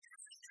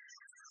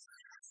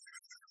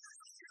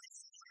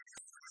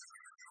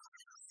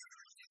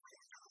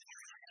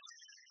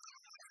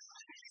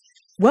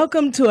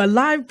Welcome to a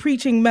live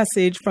preaching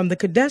message from the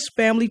Kadesh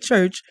Family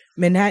Church,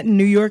 Manhattan,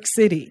 New York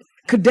City.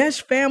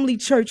 Kadesh Family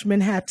Church,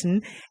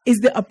 Manhattan is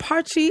the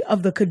eparchy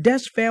of the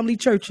Kadesh Family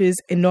Churches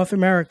in North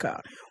America,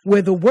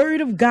 where the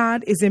Word of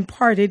God is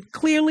imparted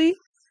clearly,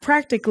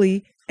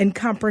 practically, and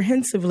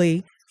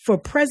comprehensively for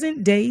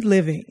present-day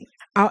living.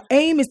 Our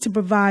aim is to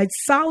provide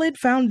solid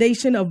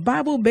foundation of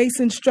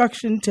Bible-based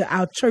instruction to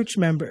our church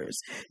members,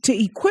 to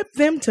equip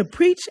them to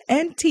preach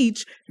and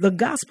teach the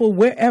gospel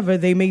wherever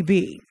they may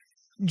be.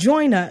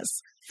 Join us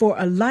for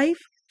a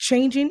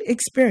life-changing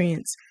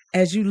experience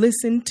as you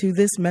listen to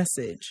this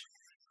message.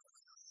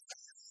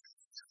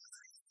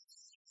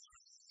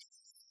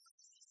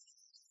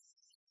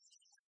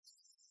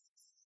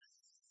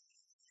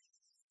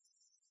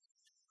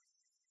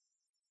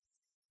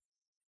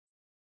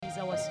 He's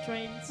our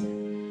strength,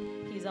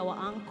 He's our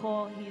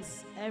anchor,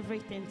 He's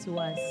everything to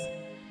us.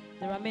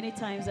 There are many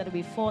times that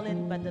we've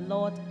fallen, but the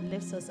Lord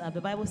lifts us up.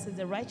 The Bible says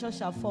the righteous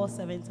shall fall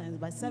 7 times,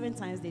 but 7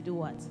 times they do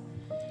what?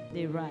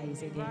 They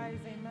rise again.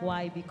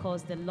 Why?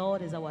 Because the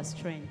Lord is our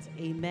strength.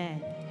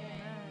 Amen.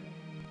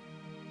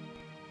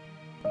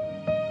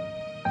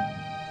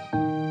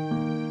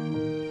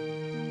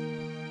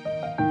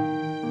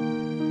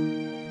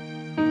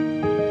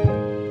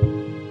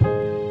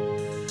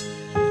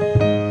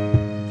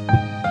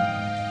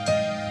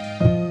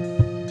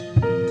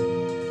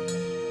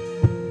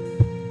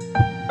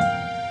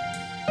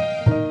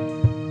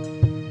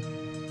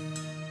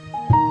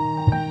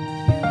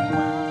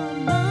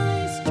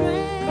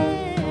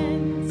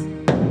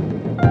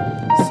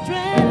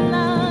 Strength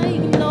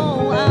like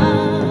no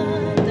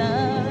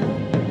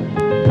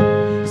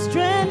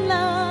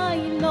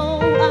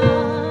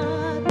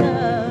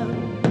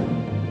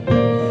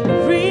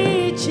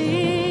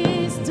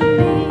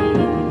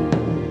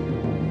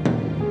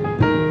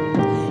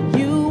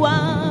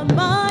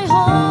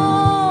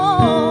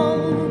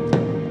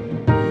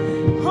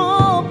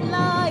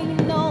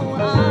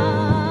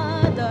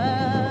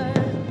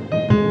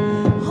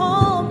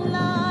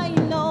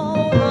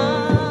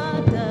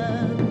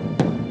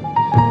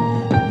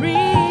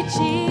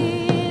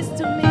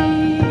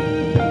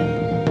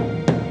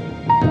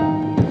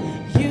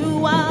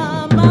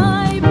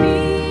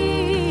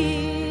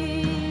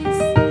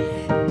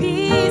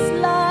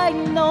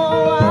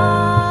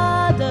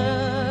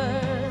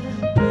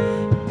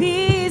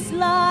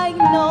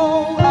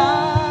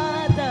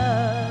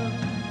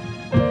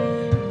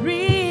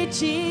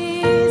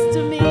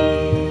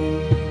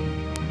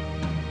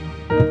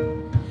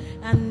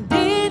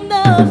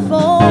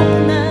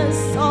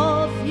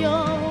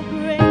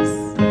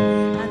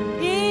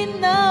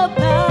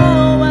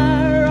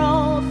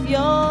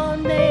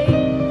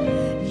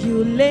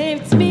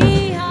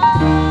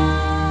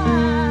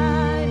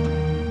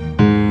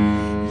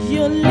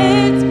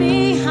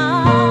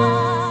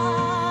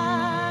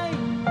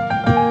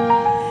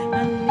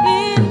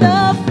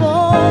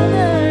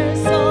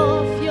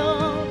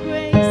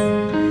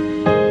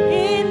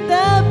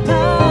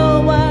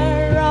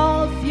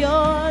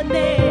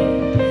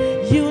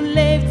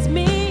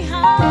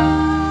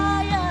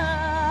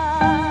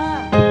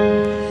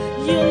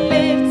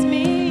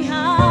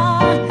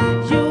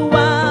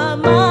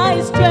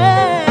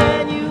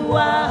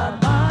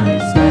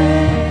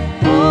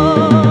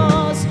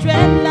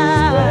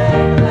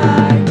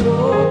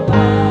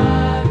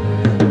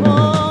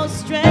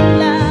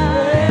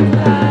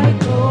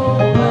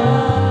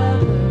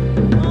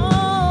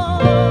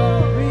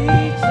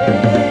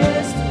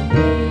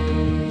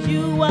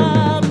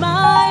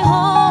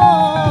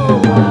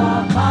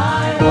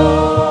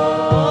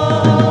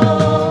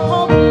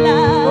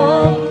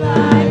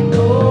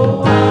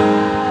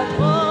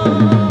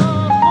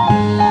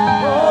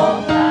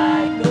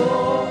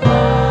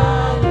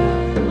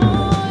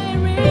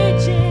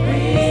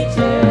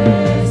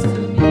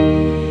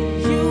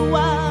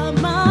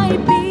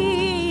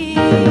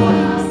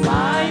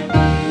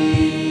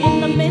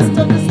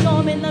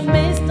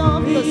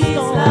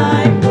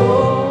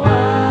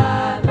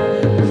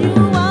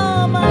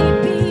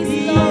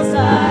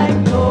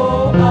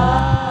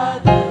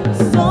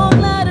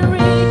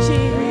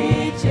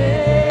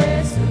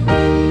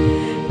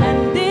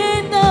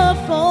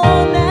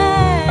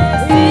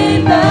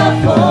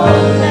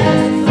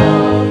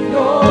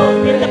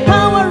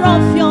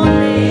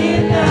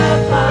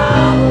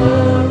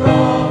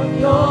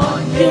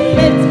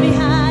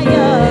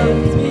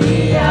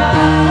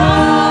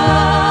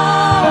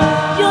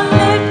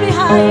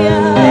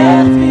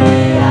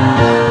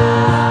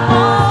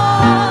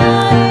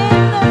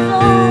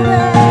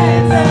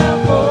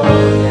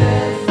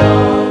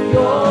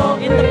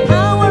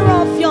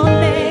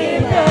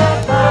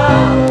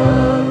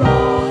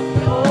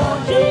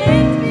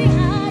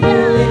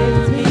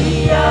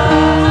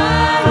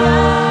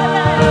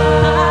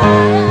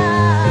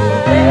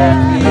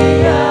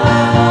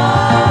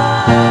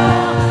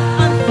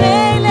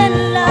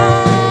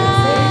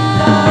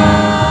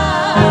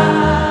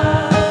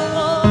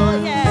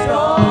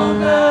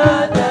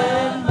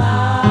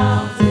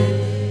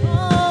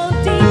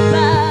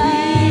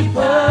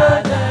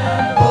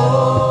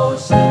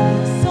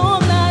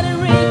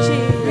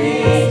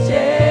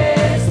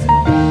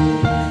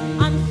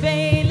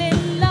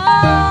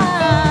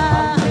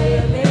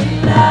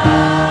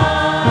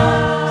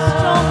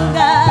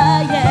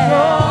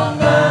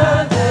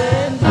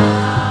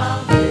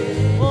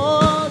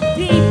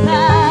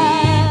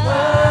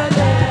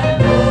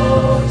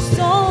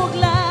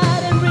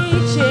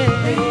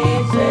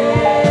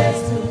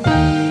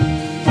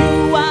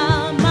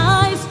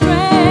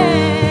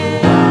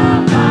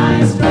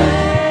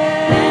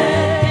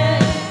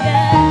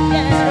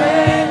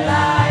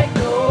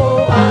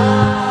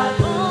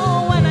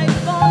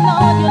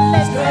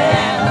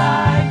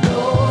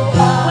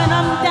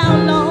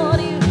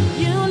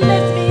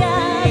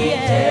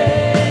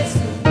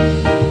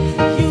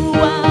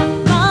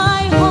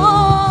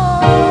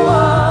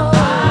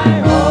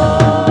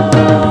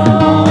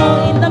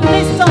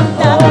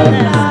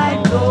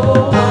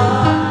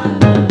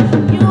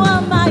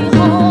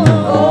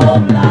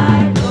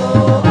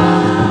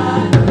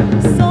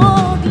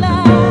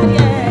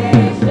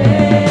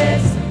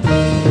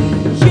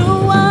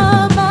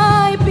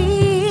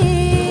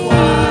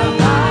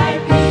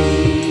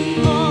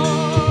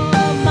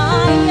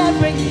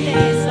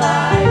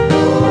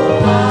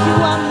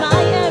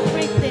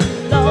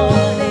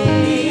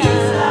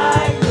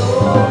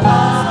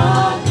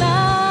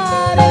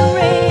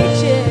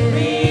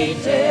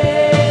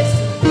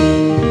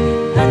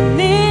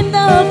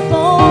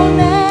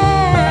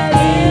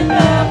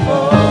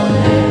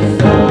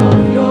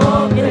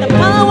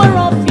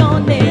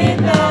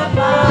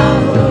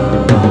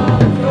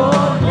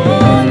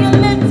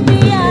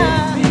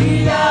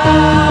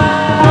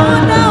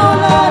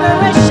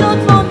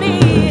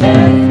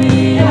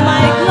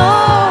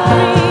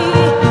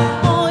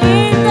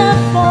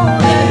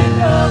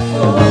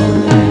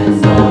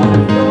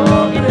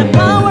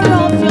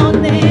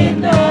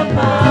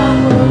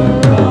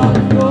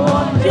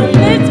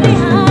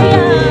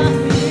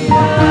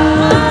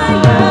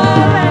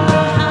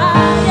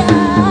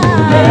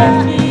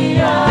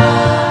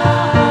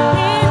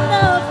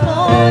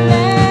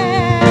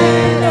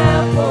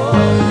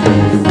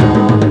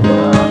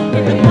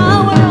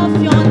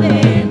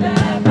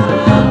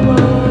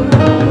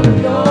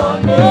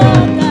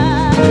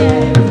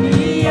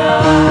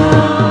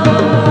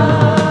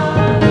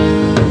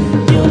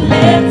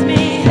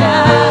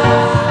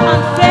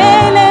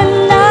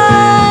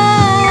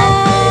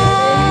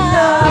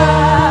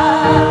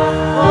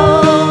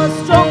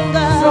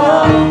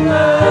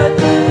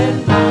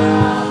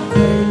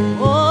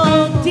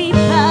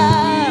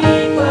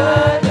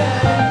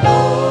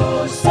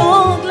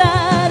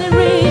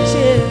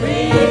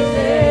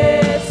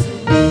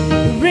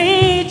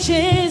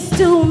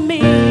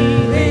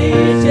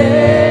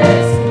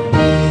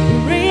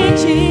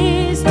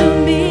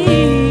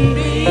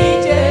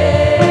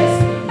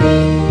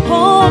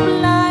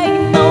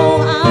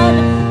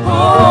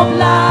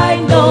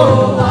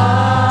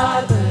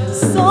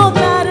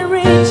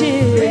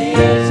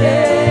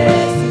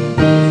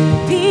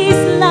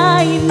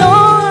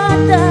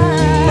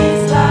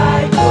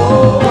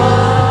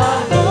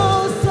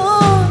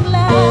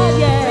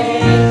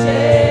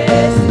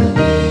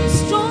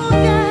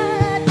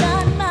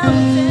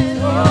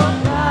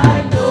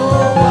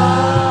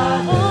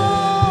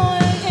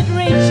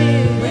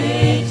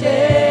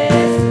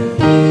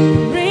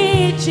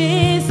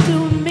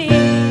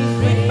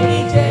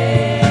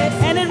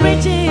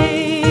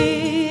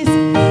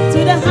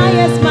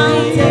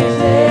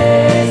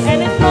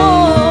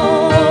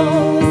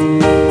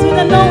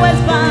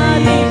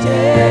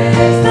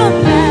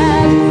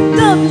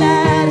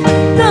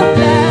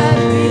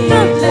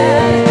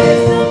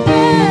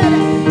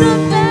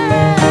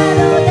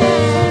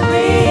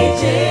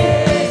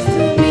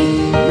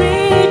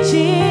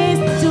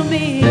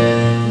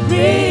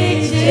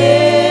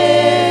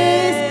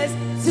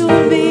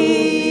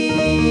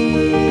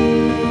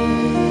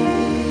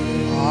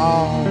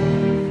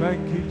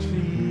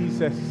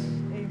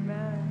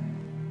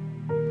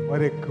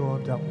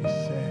God that we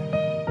serve.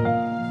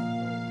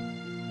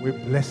 We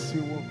bless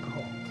you, O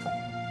God.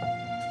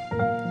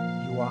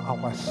 You are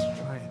our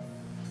strength.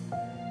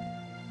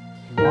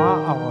 You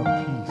are our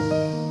peace.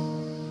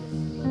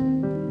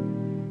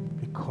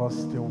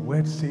 Because the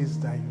word says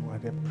that you are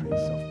the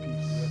Prince of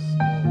Peace.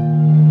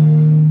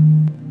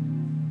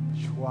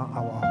 You are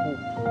our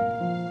hope.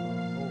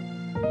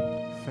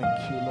 Thank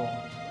you,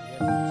 Lord.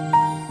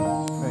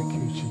 Thank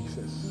you,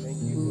 Jesus. Thank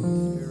you,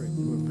 Holy Spirit.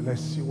 We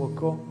bless you, O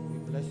God, We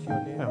bless your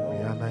name, and we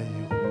Lord. honor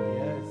you.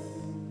 Yes.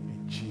 In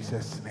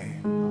Jesus'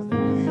 name.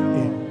 Hallelujah.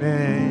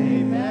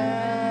 Amen.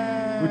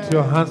 Amen. Put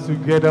your hands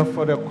together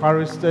for the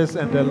choristers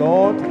and the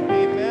Lord.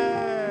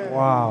 Amen.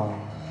 Wow.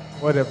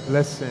 What a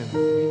blessing.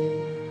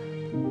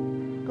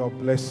 God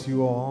bless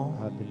you all.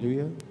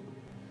 Hallelujah.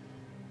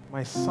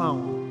 My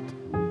sound.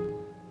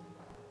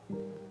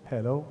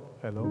 Hello,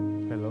 hello,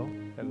 hello,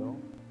 hello,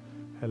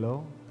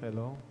 hello,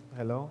 hello,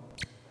 hello,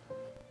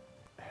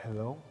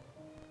 hello.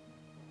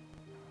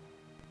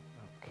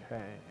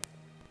 Okay.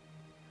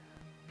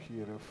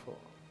 Beautiful.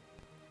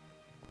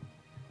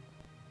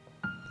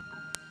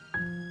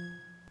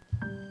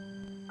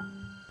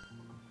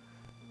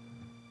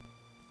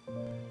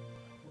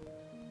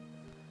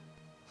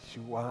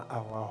 You are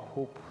our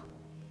hope.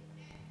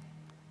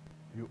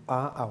 You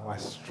are our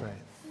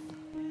strength.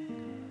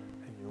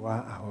 And you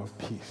are our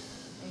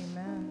peace.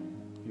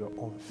 Amen. Your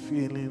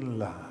unfailing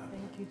love.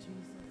 Thank you,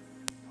 Jesus.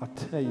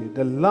 I'll tell you,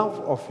 the love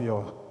of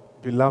your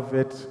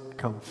beloved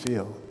can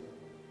fail.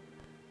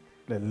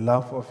 The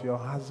love of your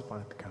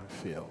husband can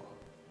fail.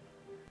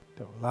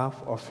 The love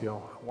of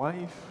your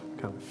wife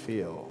can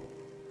fail.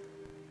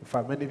 In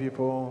fact, many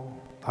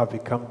people have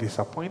become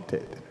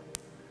disappointed.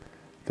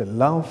 The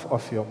love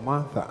of your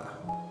mother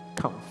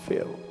can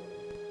fail.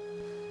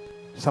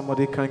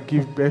 Somebody can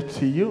give birth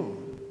to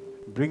you,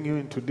 bring you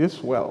into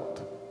this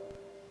world,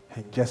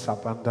 and just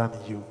abandon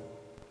you.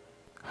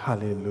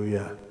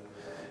 Hallelujah.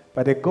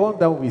 But the God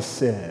that we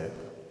serve,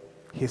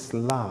 his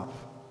love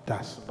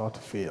does not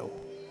fail.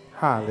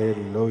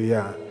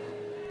 Hallelujah.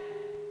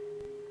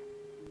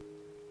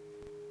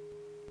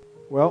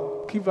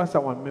 Well, give us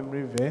our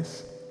memory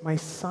verse. My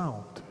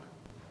sound.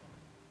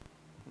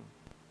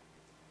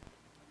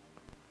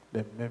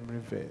 The memory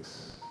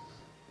verse.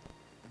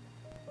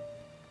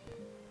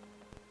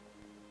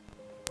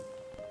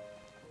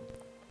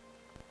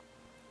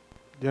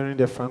 During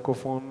the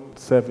Francophone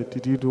service,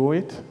 did you do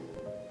it?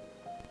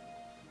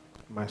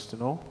 Must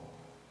know.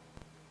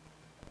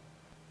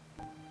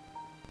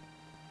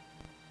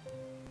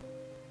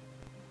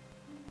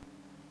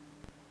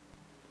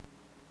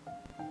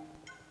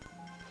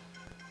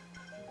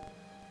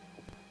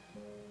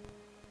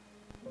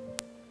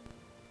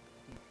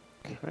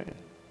 Okay.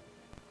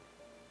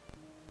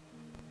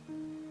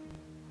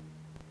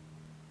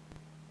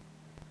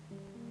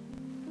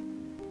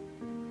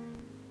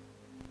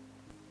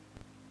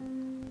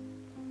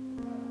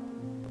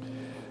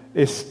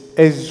 It's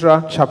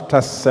Ezra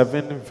chapter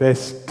 7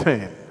 verse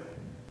 10.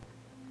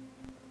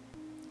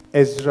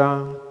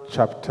 Ezra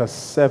chapter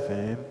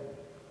 7.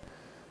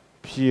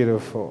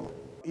 Beautiful.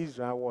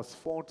 Israel was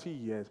 40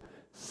 years.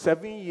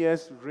 7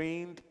 years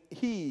reigned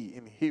he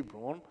in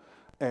Hebron,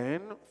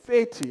 and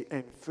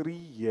 33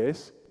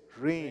 years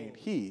reigned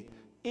he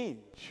in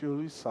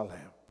Jerusalem.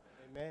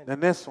 Amen. The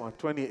next one,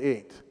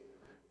 28.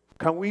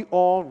 Can we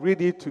all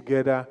read it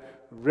together?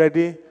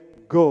 Ready,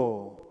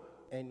 go.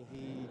 And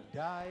he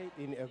died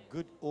in a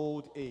good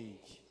old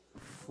age,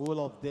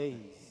 full of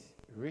days,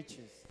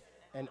 riches,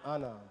 and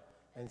honor.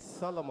 And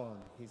Solomon,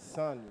 his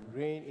son,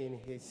 reigned in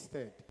his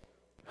stead.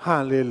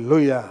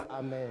 Hallelujah.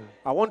 Amen.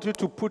 I want you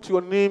to put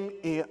your name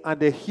in at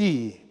the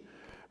he.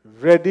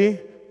 Ready,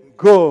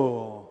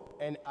 go.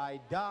 And I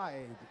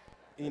died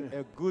in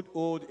a good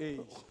old age,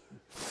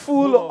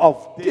 Full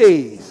of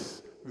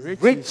days,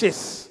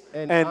 riches,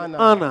 and and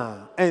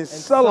honor. And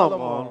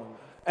Solomon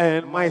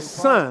and my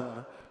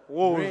son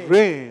will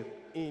reign.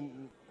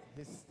 in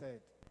his stead.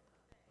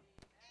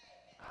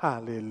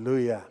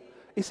 Hallelujah.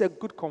 It's a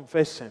good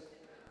confession.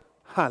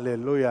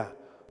 Hallelujah.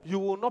 You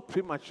will not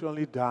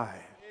prematurely die.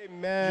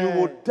 Amen.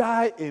 You will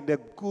die in the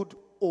good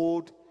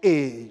old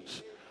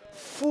age,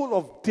 full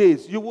of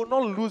days. You will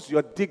not lose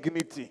your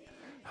dignity.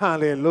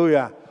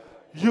 Hallelujah.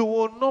 You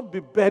will not be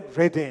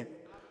bedridden.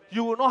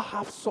 You will not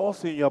have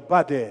sores in your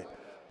body.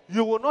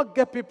 You will not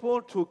get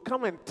people to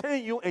come and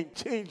turn you and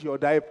change your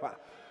diaper.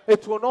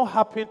 It will not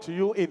happen to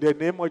you in the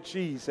name of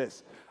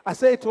Jesus. I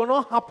say it will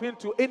not happen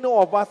to any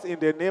of us in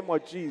the name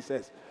of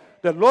Jesus.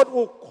 The Lord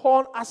will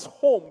call us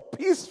home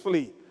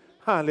peacefully.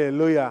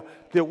 Hallelujah.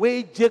 The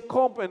way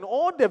Jacob and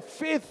all the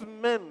faith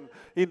men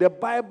in the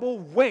Bible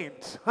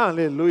went.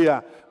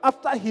 Hallelujah.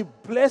 After he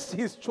blessed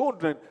his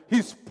children,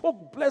 he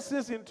spoke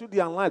blessings into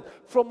their lives.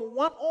 From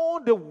one all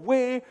the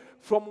way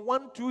from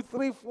 1, 2,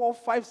 3, 4,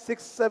 5,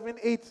 6, 7,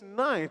 8,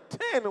 9,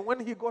 10. When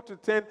he got to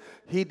 10,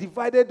 he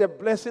divided the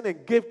blessing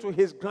and gave to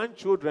his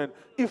grandchildren,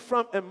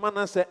 Ephraim and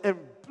Manasseh, and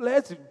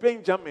blessed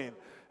Benjamin.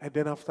 And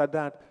then after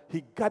that,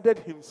 he gathered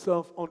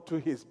himself onto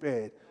his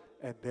bed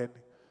and then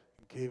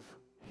gave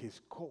his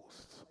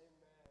ghost.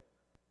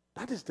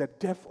 That is the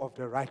death of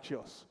the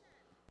righteous.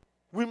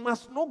 We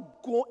must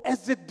not go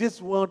exit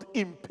this world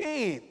in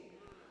pain.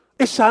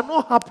 It shall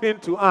not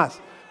happen to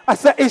us. I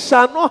said, it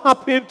shall not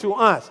happen to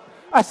us.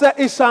 I said,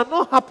 it shall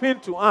not happen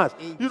to us.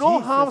 You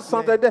don't have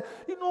something that,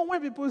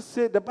 when people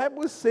say, the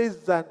Bible says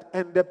that,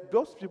 and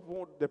those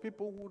people, the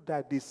people who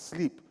die, they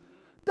sleep.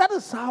 That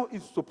is how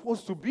it's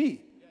supposed to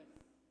be.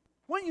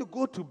 When you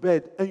go to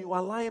bed and you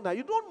are lying there,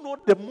 you don't know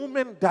the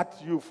moment that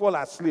you fall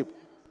asleep.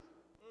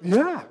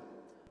 Yeah.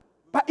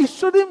 But it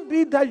shouldn't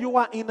be that you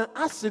are in an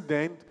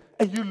accident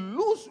and you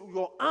lose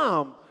your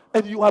arm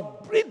and you are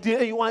breathing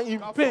and you are in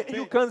pain.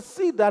 You can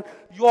see that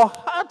your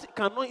heart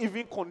cannot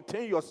even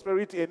contain your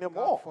spirit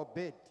anymore. God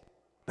forbid.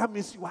 That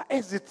means you are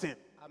exiting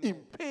in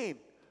pain.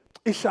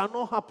 It shall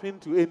not happen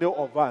to any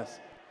of us.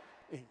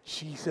 In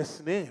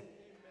Jesus' name.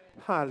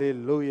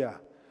 Hallelujah.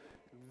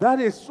 That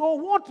is so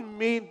what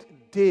made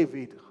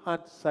David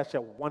had such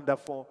a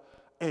wonderful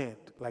end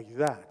like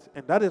that.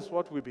 And that is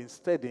what we've been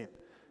studying.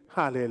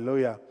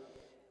 Hallelujah.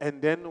 And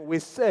then we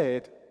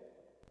said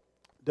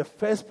the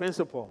first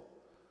principle.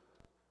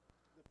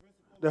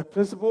 The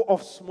principle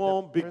of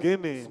small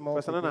beginning.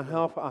 Pastor Nana,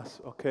 help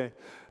us. Okay.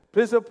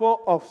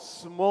 Principle of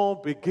small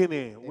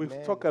beginning. Amen.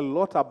 We've talked a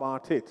lot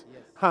about it.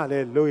 Yes.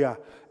 Hallelujah.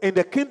 In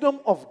the kingdom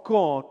of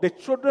God, the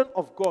children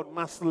of God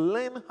must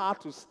learn how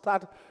to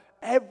start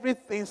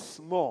everything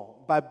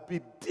small, but be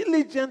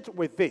diligent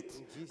with it.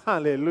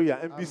 Hallelujah.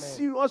 And be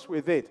serious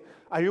with it.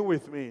 Are you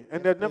with me?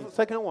 And yes, the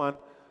second one,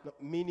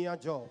 menial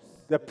jobs.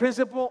 The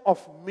principle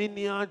of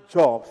menial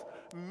jobs.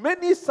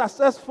 Many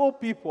successful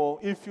people,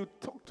 if you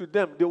talk to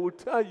them, they will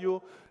tell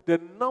you the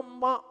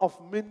number of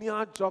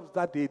menial jobs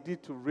that they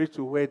did to reach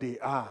to where they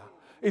are.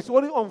 It's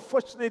only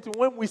unfortunate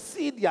when we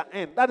see their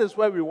end. That is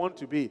where we want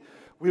to be.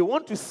 We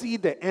want to see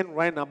the end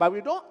right now, but we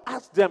don't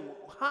ask them,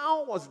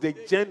 how was the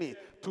journey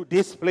to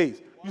this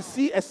place? You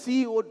see a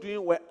CEO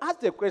doing well.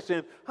 Ask the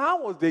question,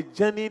 how was the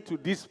journey to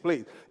this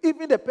place?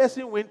 Even the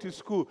person went to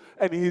school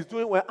and he's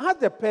doing well. Ask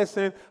the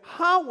person,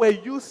 how were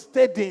you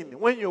studying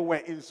when you were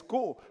in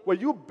school? Were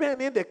you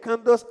burning the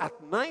candles at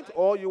night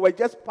or you were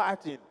just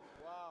partying?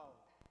 Wow.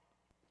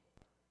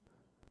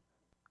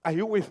 Are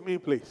you with me,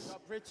 please?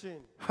 You're preaching.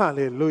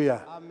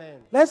 Hallelujah. Amen.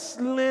 Let's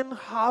learn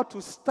how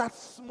to start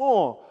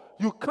small.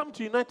 You come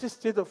to United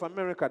States of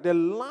America, the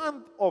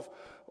land of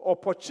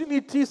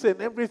opportunities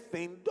and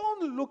everything.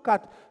 Don't look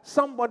at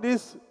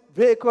somebody's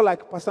vehicle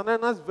like Pastor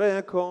Nana's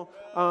vehicle.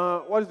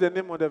 What is the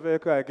name of the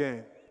vehicle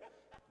again?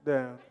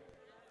 The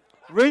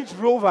Range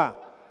Rover.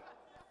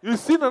 You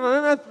see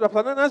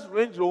Nana's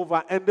Range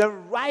Rover, and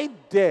then right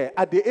there,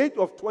 at the age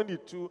of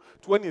 22,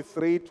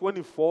 23,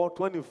 24,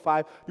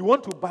 25, you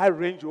want to buy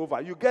Range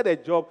Rover. You get a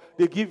job,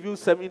 they give you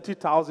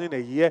 $70,000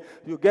 a year.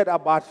 You get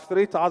about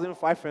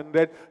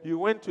 $3,500. You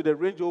went to the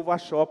Range Rover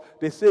shop.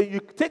 They say, you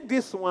take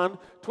this one,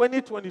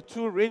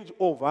 2022 Range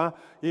Rover,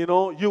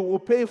 you will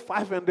pay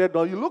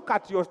 $500. You look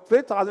at your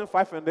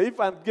 $3,500. If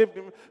I give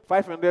them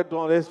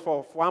 $500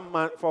 for 1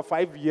 month, for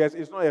 5 years,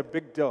 it's not a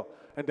big deal.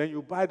 And then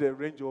you buy the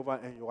Range Rover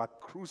and you are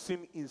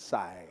cruising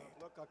inside.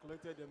 You have not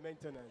calculated the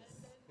maintenance.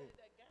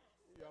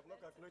 You have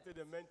not calculated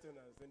the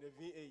maintenance and the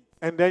V8.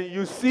 And then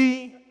you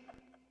see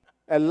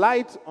a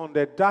light on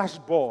the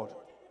dashboard.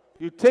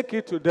 You take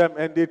it to them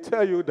and they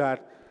tell you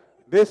that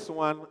this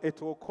one,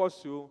 it will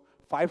cost you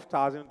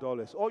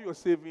 $5,000. All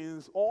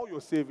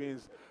your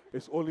savings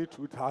is only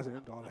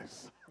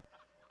 $2,000.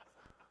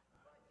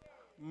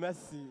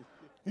 Mercy.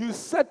 You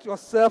set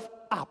yourself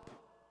up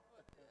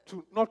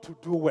to not to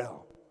do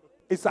well.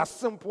 It's as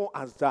simple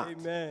as that.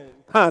 Amen.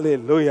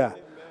 Hallelujah.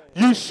 Amen.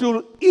 You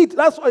should eat.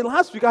 That's why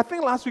last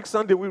week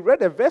Sunday, we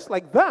read a verse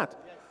like that.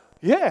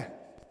 Yes. Yeah.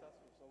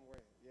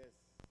 Yes.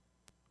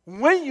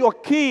 When your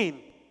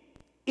king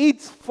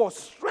eats for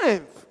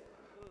strength,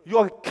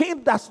 your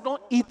king does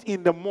not eat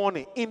in the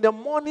morning. In the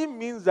morning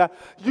means that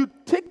you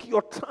take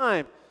your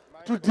time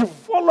to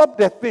develop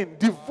the thing.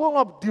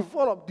 Develop.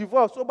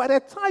 So by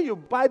the time you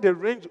buy the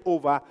Range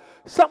Rover,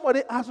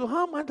 somebody asks you,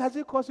 how much does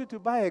it cost you to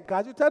buy a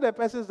car? You tell the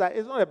person that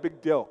it's not a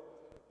big deal.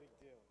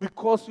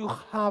 Because you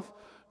have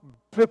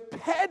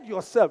prepared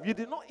yourself. You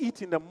did not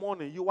eat in the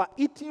morning. You are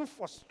eating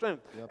for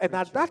strength. And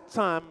at that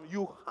time,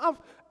 you have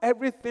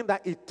everything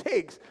that it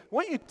takes.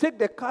 When you take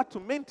the car to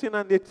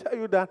maintenance, they tell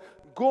you that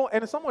go,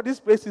 and some of these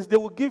places, they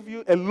will give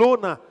you a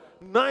loaner.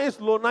 Nice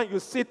loaner, you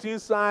sit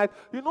inside.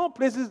 You know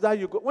places that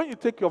you go, when you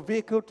take your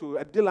vehicle to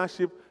a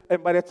dealership,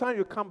 and by the time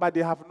you come back,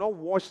 they have not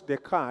washed the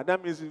car.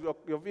 That means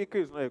your vehicle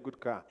is not a good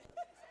car.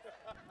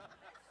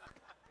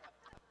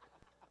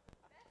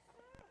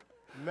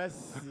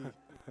 Mercy.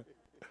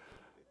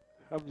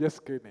 I'm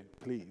just kidding,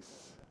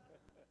 please.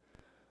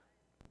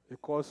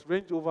 Because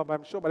Range Rover, but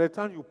I'm sure by the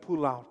time you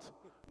pull out,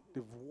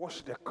 they've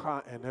washed the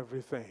car and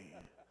everything.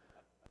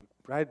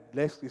 Right,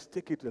 Lexus,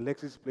 take it to the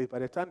Lexus place. By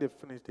the time they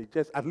finish, they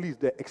just, at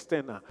least the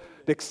external,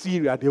 the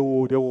exterior, they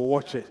will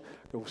watch it.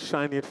 They will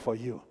shine it for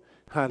you.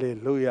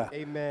 Hallelujah.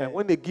 Amen. And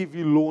when they give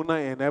you loaner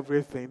and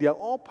everything, they are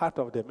all part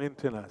of the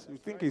maintenance. You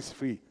think it's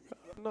free?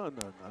 No.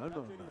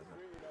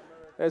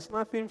 There's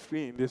nothing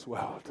free in this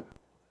world.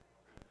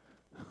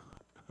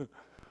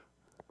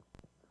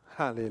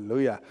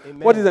 Hallelujah.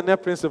 Amen. What is the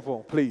next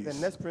principle, please? The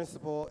next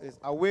principle is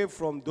away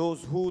from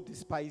those who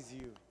despise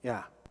you.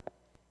 Yeah.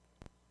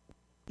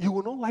 You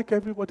will not like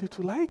everybody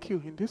to like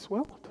you in this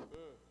world.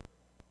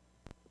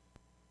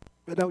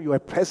 Whether you are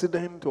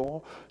president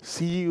or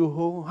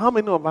CEO, how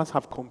many of us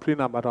have complained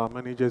about our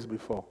managers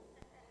before?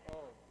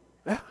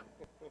 Yeah.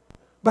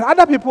 But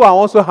other people are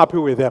also happy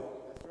with them.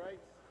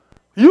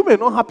 You may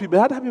not happy,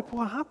 but other people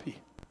are happy.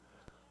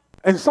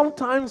 And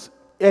sometimes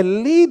a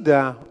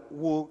leader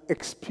will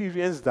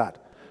experience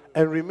that.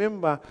 And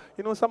remember,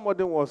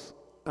 somebody was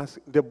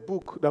asking the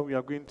book that we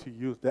are going to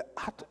use, The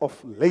Art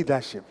of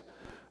Leadership.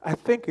 I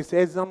think it's an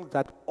exam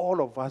that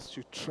all of us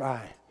should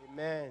try.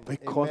 Amen.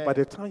 Because Amen. by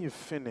the time you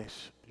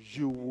finish,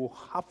 you will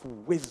have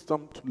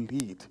wisdom to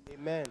lead.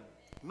 Amen.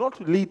 Not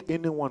to lead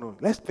anyone.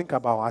 Let's think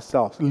about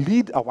ourselves.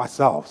 Lead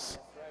ourselves.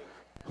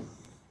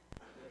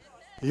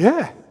 Yeah.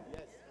 Yes,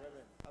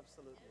 Reverend.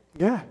 Absolutely.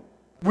 Yeah.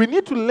 We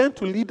need to learn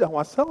to lead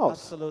ourselves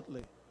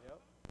Absolutely.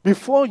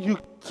 before you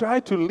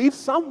try to lead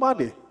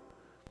somebody.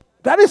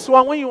 That is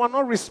why when you are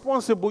not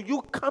responsible,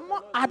 you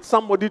cannot add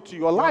somebody to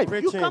your life.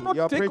 You preaching. cannot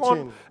You're take preaching.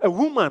 on a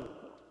woman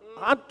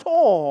at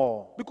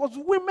all. Because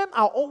women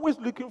are always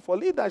looking for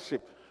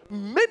leadership.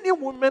 Many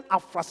women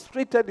are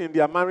frustrated in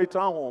their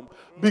marital home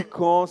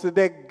because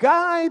the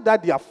guy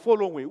that they are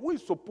following, who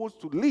is supposed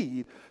to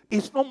lead,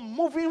 is not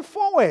moving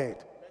forward.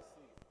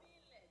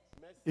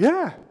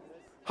 Yeah.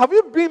 Have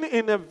you been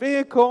in a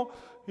vehicle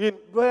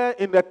where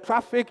in the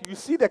traffic, you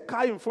see the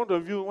car in front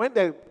of you, when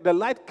the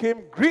light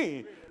came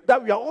green,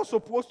 that we are all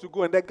supposed to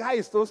go, and the guy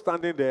is still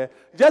standing there,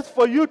 just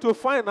for you to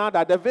find out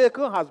that the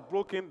vehicle has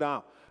broken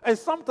down. And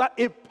sometimes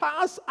it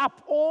passes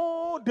up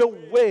all the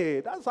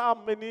way. That's how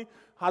many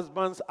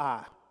husbands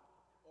are.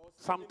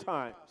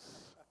 Sometimes.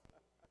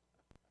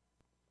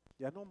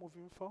 They are not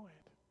moving forward.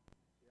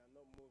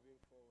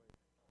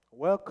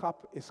 World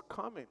Cup is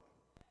coming.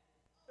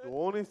 The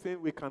only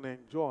thing we can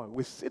enjoy,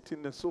 we sit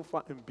in the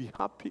sofa and be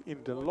happy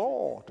in the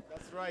Lord.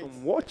 That's right.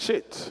 And watch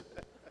it.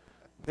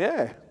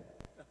 Yeah.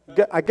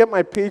 I get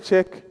my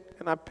paycheck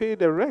and I pay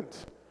the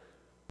rent.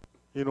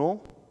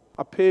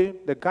 I pay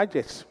the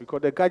gadgets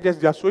because the gadgets,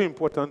 they are so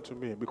important to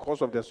me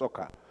because of the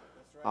soccer.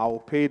 Right. I'll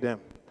pay them.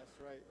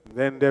 That's right.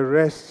 Then the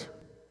rest.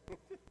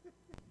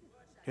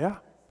 Yeah.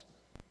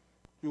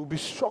 You'll be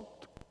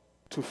shocked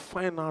to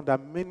find out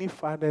that many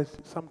fathers,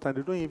 sometimes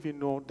they don't even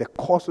know the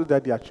courses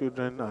that their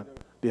children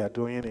they are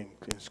doing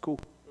in school.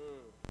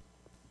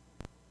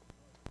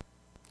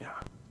 Yeah.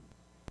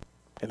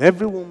 And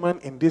every woman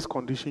in this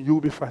condition, you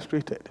will be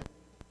frustrated.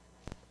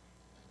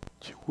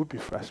 You will be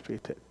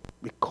frustrated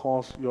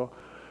because your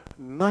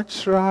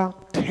natural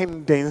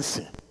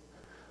tendency.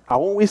 I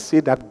always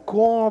say that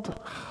God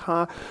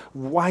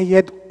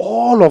wired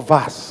all of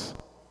us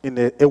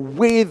in a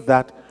way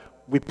that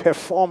we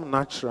perform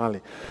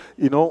naturally.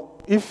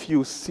 If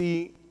you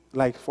see,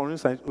 like for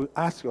instance, you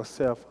ask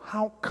yourself,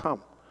 how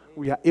come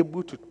we are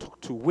able to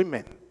talk to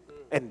women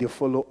and they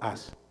follow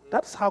us?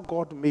 That's how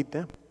God made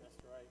them.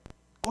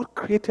 God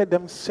created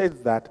them,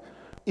 said that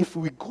if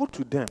we go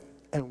to them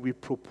and we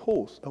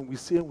propose and we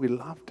say we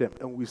love them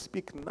and we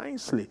speak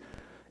nicely,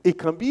 it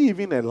can be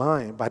even a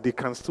lie, but they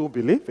can still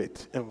believe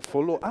it and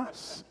follow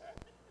us.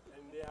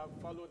 And they have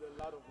followed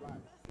a lot of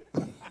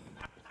lies.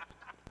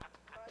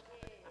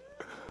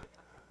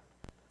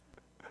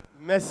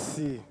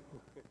 Mercy.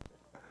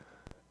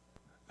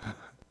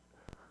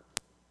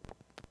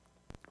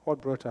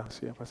 What brought us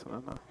here, Pastor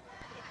Nana?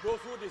 Those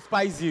who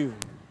despise you.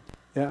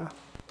 Yeah?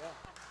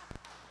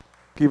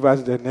 Give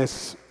us the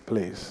next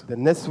place. The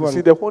next You one.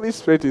 see, the Holy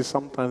Spirit is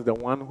sometimes the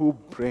one who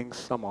brings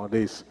some of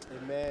this.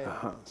 Amen.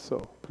 So,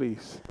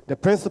 please. The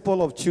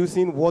principle of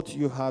choosing what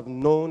you have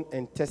known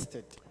and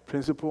tested.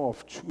 Principle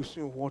of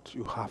choosing what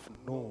you have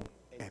known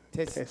and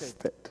tested.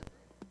 tested.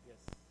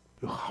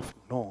 You have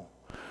known.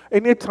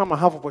 Anytime I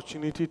have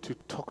opportunity to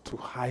talk to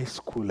high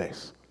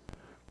schoolers,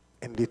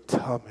 and they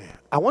tell me,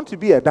 I want to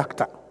be a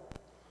doctor.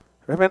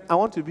 Reverend, I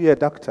want to be a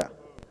doctor.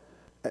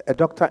 A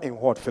doctor in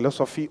what?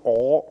 Philosophy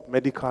or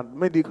medical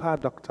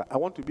doctor. I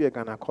want to be a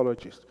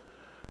gynecologist.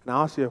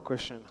 Now I ask you a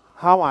question.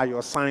 How are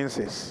your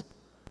sciences?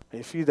 And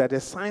you feel that the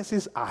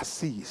sciences are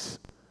C's.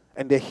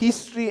 And the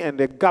history and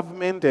the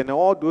government and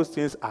all those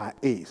things are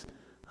A's.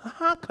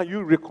 How can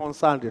you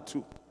reconcile the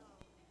two?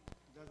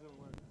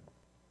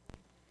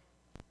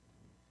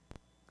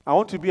 I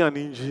want to be an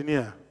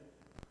engineer.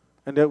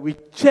 And then we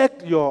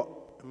check your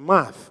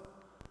math.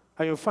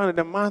 And you find that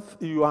the math,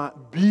 you are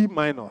B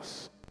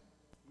minus.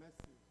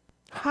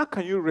 How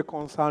can you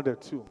reconcile the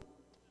two?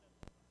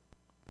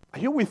 Are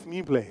you with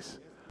me, please?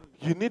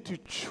 You need to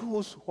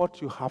choose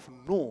what you have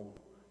known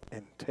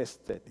and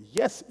tested.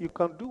 Yes, you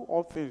can do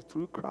all things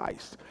through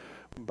Christ,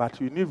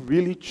 but you need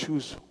really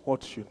choose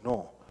what you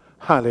know.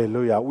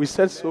 Hallelujah. We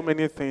said so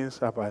many things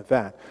about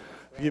that.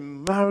 We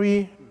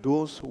marry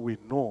those we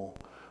know,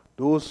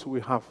 those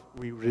we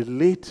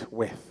relate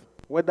with.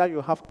 Whether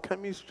you have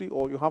chemistry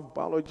or you have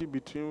biology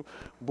between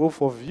both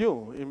of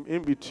you,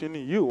 in between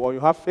you, or you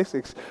have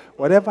physics,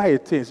 whatever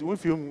it is,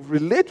 if you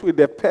relate with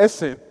the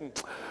person,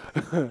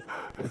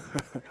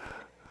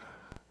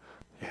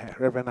 yeah.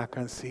 Reverend, I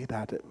can see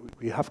that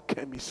we have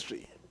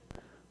chemistry.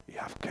 We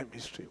have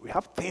chemistry. We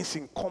have things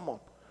in common.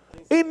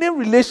 Any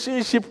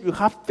relationship you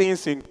have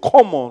things in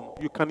common,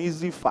 you can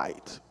easily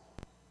fight.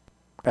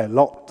 A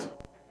lot.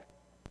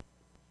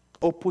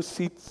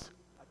 Opposites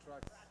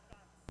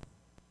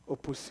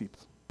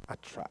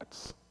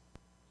attracts.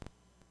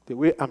 The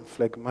way I'm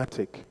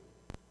phlegmatic.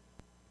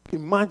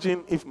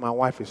 Imagine if my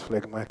wife is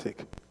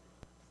phlegmatic.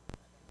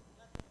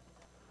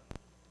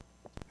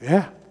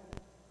 Yeah.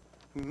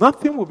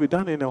 Nothing will be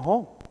done in a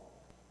home.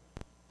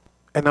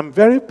 And I'm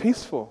very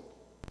peaceful.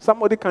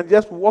 Somebody can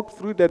just walk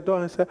through the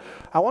door and say,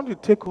 I want to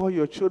take all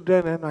your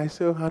children. And I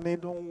say, honey,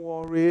 don't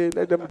worry.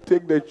 Let them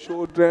take the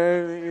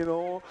children,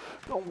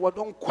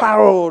 Don't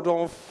quarrel,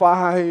 don't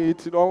fight,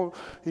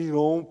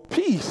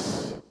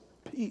 peace.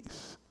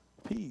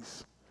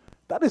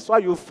 That is why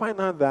you find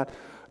out that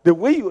the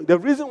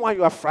reason why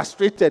you are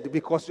frustrated,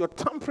 because your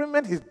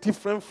temperament is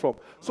different from.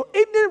 So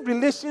any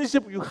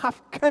relationship you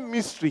have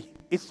chemistry,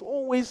 it's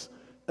always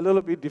a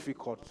little bit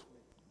difficult.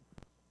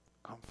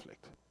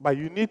 Conflict. But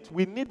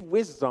we need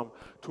wisdom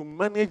to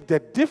manage the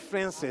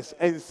differences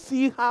and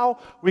see how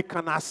we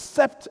can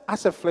accept,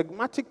 as a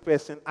phlegmatic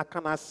person, I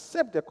can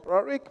accept the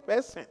choleric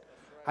person.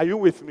 Are you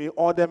with me?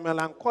 Or the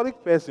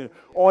melancholic person.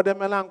 Or the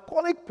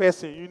melancholic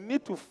person, you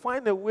need to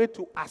find a way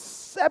to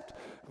accept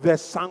the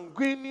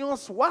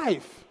sanguineous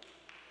wife.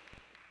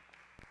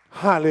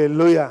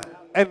 Hallelujah.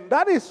 And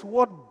that is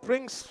what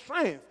brings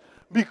strength.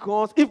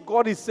 Because if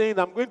God is saying,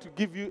 I'm going to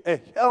give you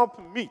a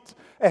helpmeet,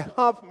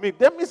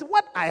 that means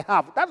what I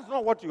have. That's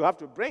not what you have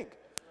to bring.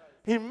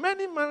 In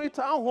many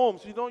marital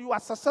homes, you are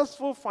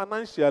successful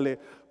financially.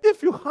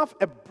 If you have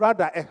a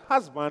brother, a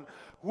husband,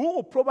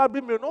 who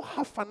probably may not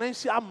have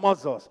financial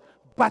muscles,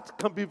 but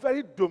can be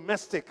very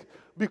domestic,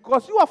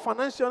 because you are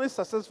financially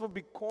successful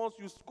because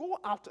you go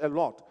out a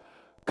lot.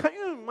 Can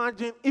you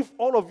imagine if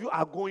all of you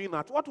are going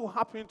out? What will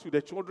happen to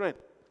the children?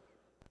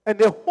 And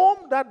the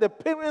home that the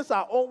parents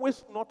are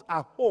always not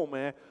at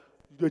home,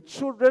 the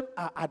children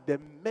are at the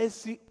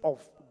mercy of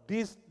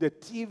the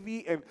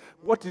TV and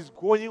what is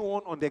going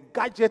on the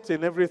gadgets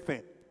and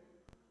everything.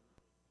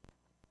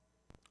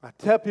 I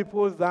tell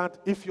people that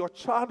if your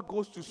child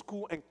goes to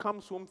school and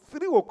comes home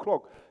 3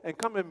 o'clock and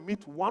come and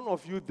meet one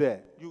of you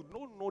there, you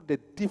don't know the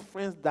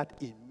difference that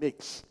it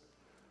makes.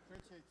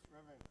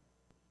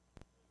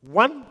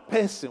 One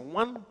person,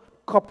 one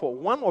couple,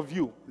 one of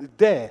you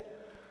there.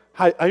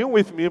 Are you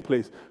with me,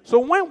 please? So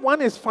when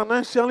one is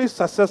financially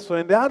successful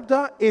and the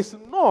other is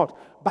not,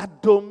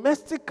 but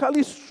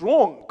domestically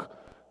strong,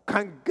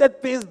 can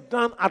get things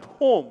done at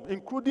home,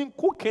 including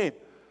cooking.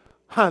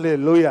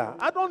 Hallelujah.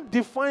 I don't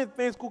define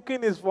things.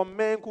 Cooking is for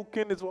men.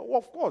 Cooking is for,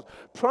 of course,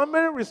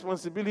 primary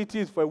responsibility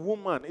is for a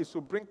woman is to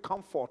bring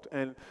comfort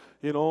and,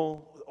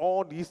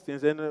 all these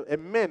things.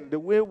 And men, the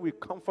way we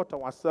comfort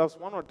ourselves,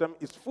 one of them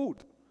is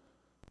food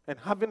and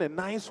having a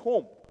nice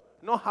home.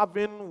 Not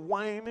having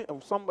wine,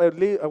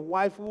 a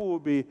wife who will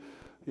be,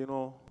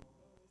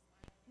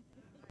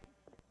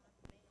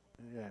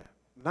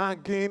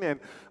 nagging and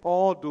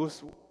all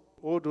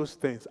those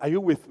things. Are you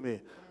with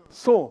me?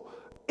 So,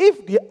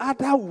 if the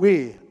other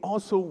way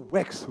also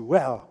works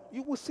well,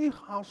 you will see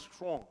how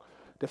strong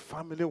the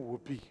family will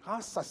be,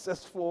 how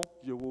successful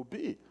you will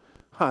be.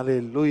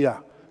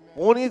 Hallelujah.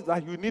 Only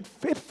that you need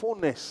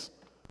faithfulness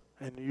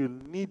and you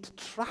need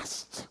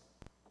trust.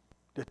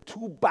 The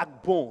two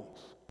backbones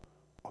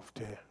of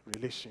the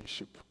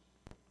relationship.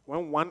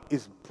 When one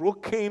is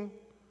broken,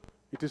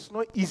 it is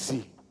not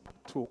easy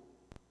to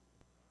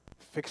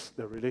fix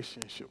the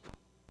relationship.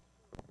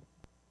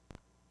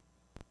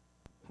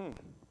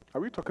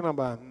 Are we talking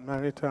about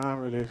marital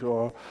relationship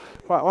or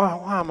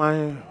why am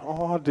I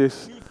all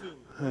this?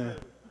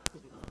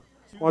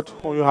 What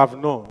you have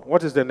known?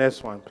 What is the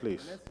next one,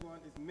 please? The next one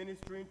is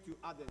ministering to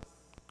others.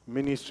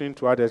 Ministering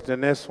to others. The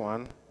next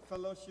one.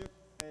 Fellowship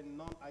and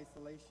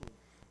non-isolation.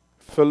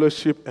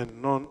 Fellowship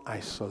and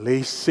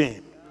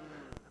non-isolation.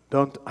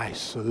 Don't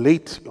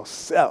isolate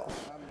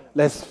yourself.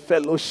 Let's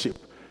fellowship.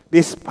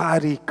 This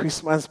party,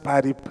 Christmas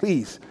party,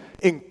 please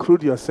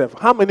include yourself.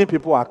 How many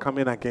people are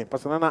coming again?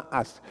 Pastor Nana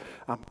asked.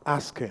 I'm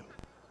asking.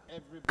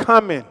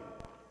 Coming.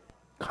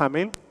 Let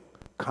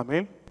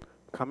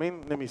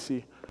me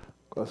see.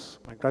 Because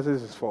my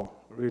glasses is for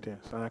reading,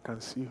 so I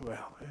can see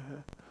well.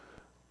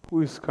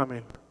 Who is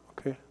coming?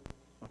 Okay.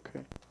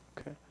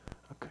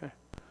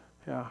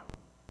 Yeah.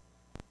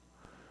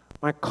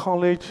 My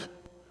college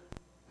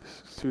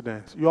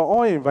students, you are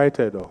all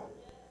invited, though,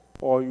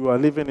 or you are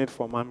leaving it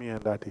for mommy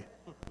and daddy.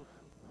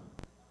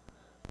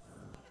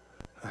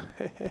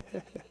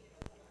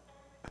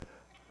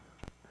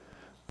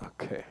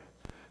 Okay,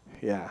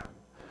 yeah.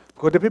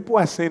 Because the people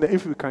are saying that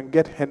if we can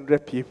get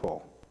 100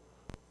 people,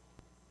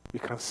 we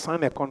can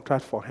sign a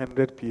contract for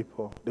 100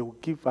 people, they will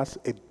give us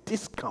a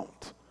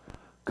discount.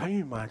 Can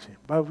you imagine?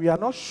 But we are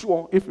not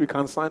sure if we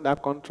can sign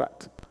that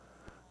contract.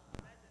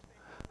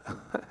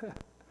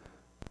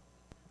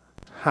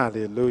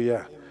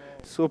 Hallelujah. Amen.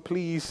 So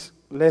please,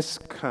 let's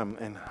come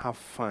and have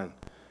fun.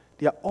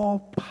 They are all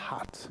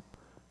part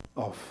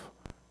of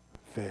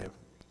the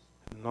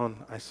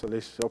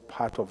non-isolation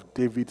part of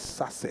David's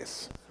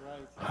success.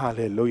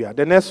 Hallelujah.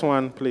 The next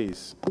one,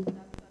 please.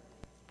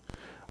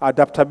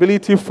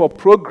 Adaptability for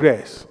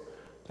progress.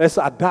 Let's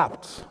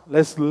adapt.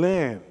 Let's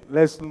learn.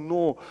 Let's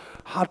know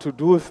how to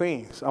do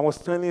things. I was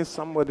telling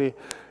somebody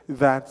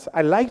that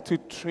I like to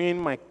train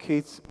my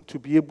kids to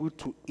be able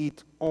to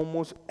eat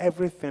almost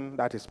everything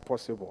that is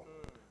possible.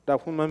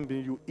 That human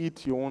being, you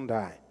eat, you won't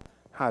die.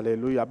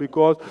 Hallelujah.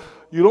 Because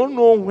you don't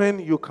know when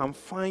you can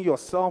find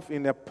yourself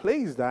in a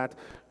place that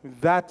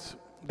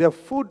the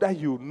food that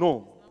you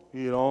know,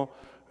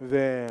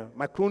 the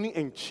macaroni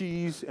and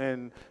cheese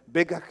and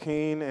Burger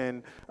King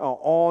and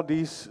all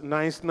these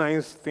nice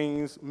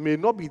things may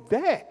not be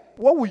there.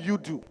 What will you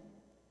do?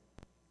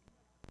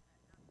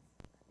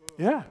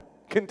 Yeah.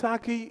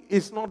 Kentucky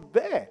is not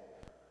there.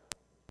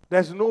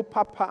 There's no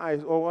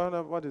Popeyes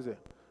or what is it?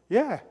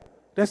 Yeah.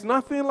 There's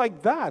nothing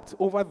like that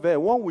over there.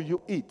 What will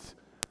you eat?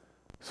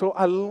 So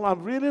I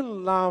really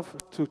love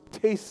to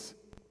taste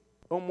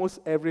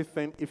almost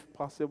everything if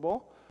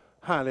possible.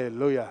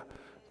 Hallelujah.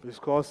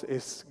 Because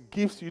it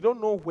gives, you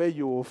don't know where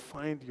you will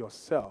find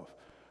yourself.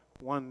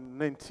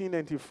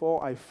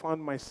 1994, I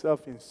found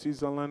myself in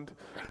Switzerland.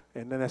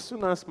 And then as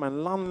soon as my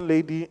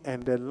landlady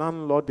and the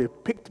landlord, they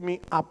picked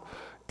me up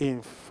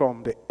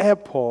from the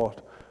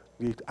airport,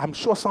 I'm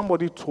sure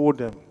somebody told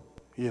them,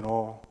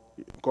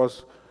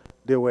 because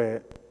they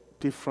were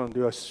different. They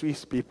were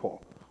Swiss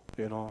people,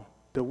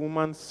 The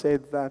woman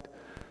said that,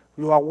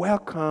 "You are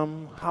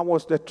welcome. How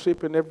was the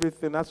trip and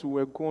everything?" As we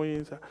were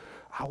going,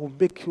 "I will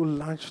make you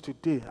lunch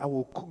today. I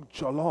will cook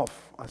jollof."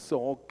 I said,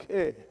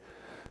 okay,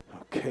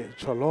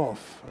 jollof.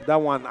 That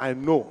one I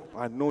know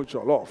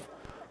jollof.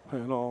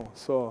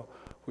 So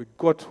we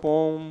got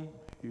home.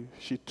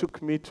 She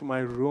took me to my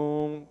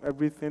room,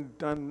 everything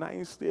done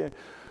nicely. And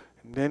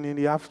then in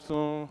the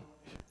afternoon,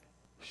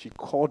 she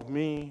called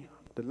me.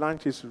 The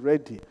lunch is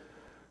ready.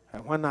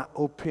 And when I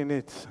open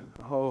it,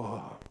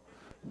 oh,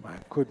 my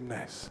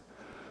goodness.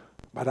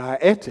 But I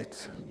ate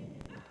it.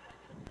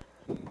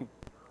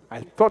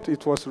 I thought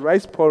it was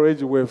rice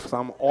porridge with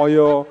some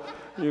oil,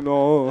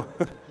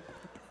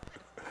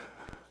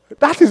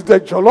 That is the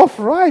jollof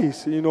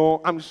rice,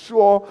 I'm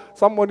sure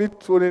somebody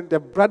told him the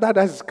brother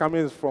that is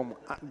coming is from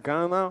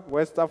Ghana,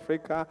 West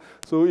Africa.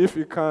 So if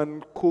you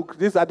can cook,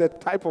 these are the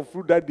type of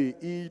food that they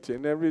eat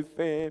and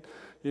everything,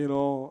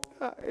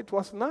 It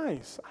was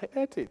nice. I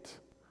ate it.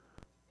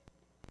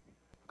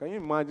 Can you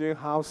imagine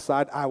how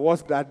sad I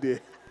was that day?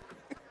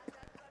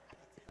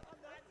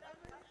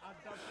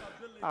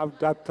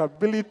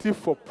 Adaptability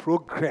for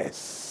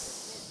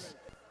progress.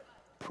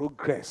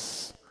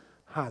 Progress.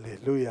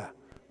 Hallelujah.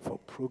 For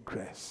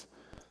progress.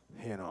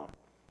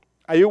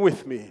 Are you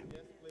with me?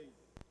 Yes, please.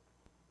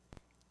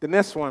 The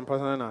next one,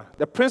 Pastor Nana.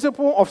 The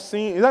principle of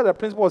seeing, is that the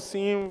principle of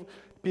seeing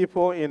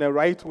people in the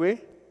right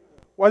way?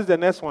 What's the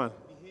next one?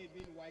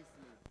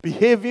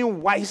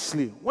 Behaving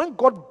wisely. When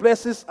God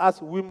blesses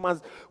us,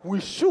 we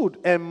should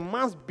and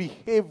must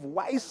behave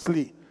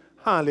wisely.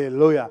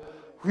 Hallelujah.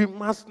 We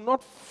must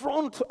not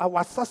front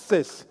our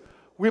success.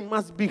 We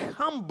must be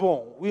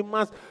humble. We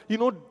must,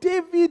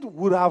 David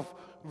would have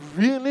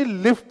really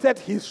lifted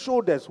his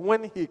shoulders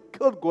when he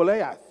killed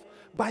Goliath.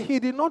 But he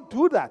did not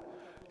do that.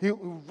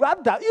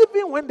 Rather,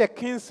 even when the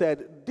king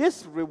said,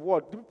 this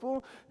reward,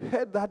 people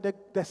heard that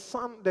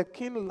the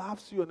king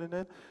loves you, and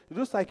then it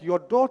looks like your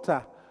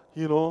daughter,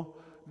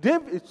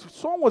 David,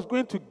 Saul was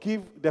going to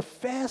give the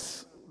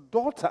first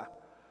daughter.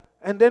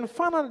 And then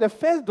found out the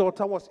first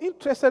daughter was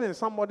interested in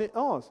somebody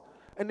else.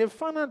 And they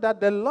found out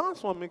that the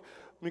last one,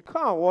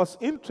 Michal, was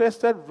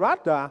interested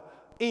rather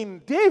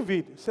in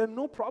David. He said,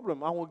 no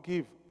problem, I will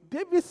give.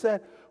 David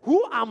said,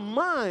 who am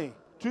I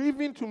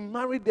to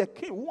marry the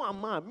king? Who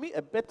am I? Me,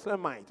 a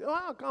Bethlehemite.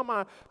 How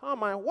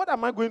am I? What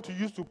am I going to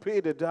use to pay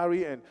the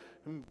dowry and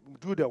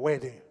do the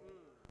wedding?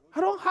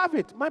 I don't have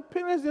it. My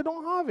parents, they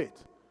don't have it.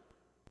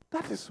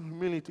 That is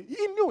humility.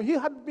 He knew he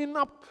had been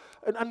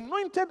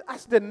anointed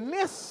as the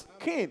next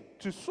king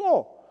to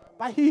Saul,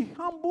 but he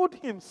humbled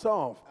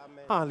himself.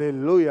 Amen.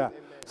 Hallelujah.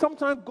 Amen.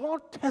 Sometimes God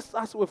tests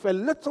us with a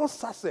little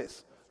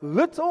success.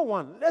 Little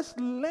one. Let's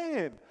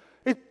learn.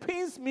 It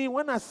pains me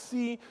when I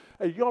see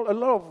a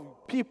lot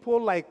of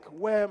people like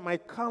wear my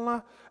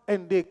color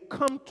and they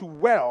come to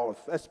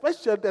wealth,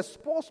 especially the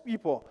sports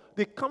people.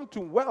 They come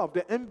to wealth,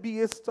 the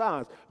NBA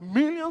stars,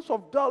 millions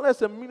of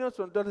dollars,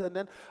 and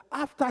then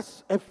after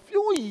a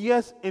few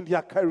years in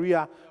their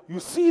career, you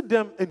see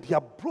them and they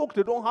are broke,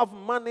 they don't have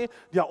money,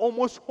 they are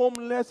almost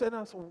homeless, and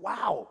I say,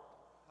 wow.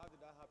 How did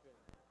that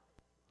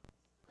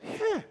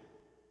happen? Yeah.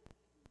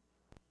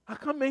 I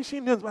can't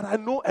mention names, but I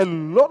know a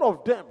lot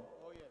of them.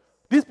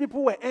 These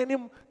people were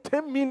earning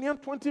 10 million,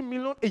 20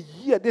 million a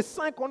year. They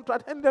signed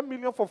contract 100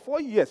 million for 4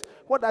 years.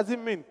 What does it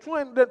mean?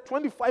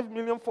 225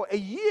 million for a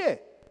year.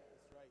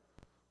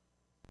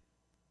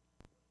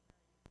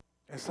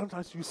 And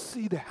sometimes you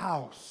see the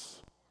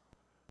house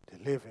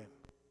they live in.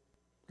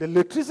 The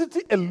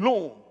electricity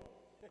alone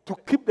to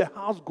keep the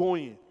house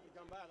going.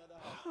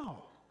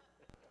 How?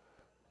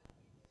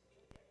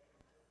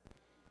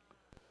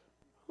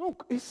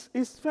 Look,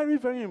 it's very,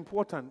 very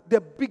important. The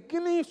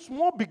beginning,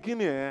 small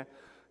beginning,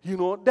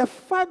 the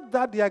fact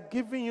that they are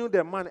giving you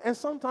the money, and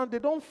sometimes they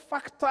don't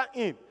factor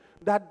in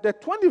that the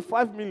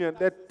 25 million,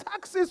 the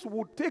taxes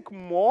will take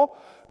more.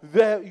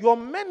 Your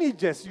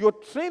managers, your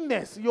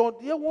trainers,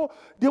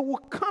 they will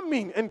come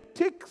in and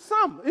take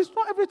some. It's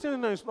not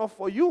everything, it's not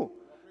for you.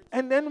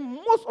 And then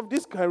most of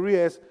these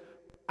careers,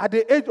 at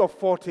the age of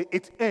 40,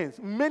 it ends.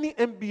 Many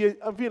NBA,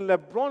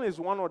 LeBron is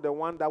one of the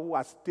ones that who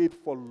has stayed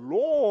for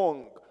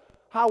long.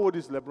 How old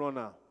is LeBron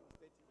now?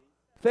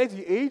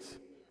 38?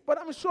 But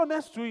I'm sure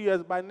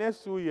by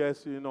next 2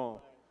 years,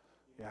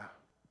 yeah.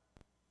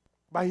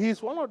 But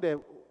he's one of the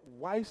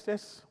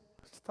wisest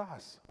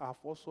stars I've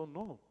also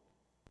known.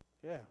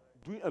 Yeah,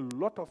 doing a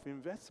lot of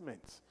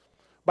investments.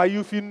 But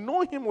if you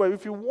know him well,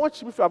 if you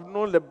watch him, if you have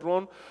known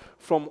LeBron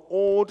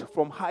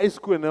from high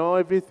school and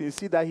everything, you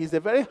see that he's a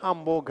very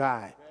humble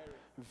guy.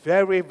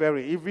 Very,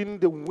 very. Even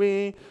the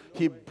way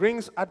he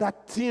brings other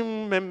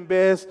team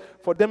members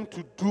for them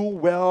to do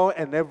well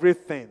and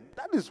everything.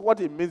 That is what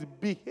it means.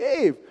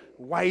 Behave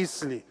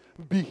wisely.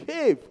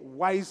 Behave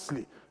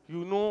wisely.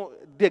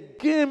 The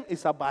game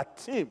is about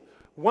team.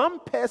 One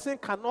person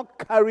cannot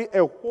carry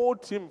a whole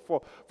team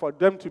for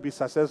them to be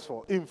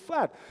successful. In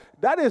fact,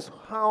 that is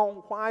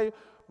why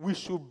we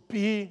should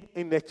be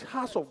in the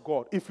house of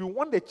God. If you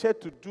want the church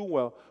to do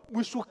well,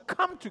 we should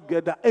come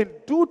together and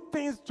do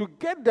things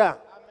together.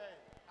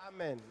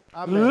 Amen.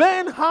 Amen.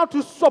 Learn how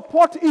to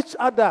support each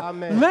other.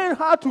 Amen. Learn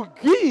how to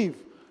give.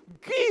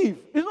 Give.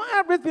 It's not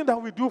everything that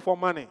we do for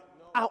money.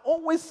 I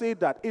always say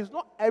that. It's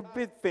not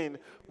everything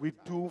we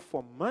do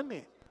for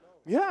money.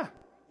 Yeah.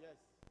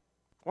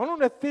 One of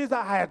the things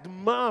that I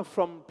admire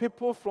from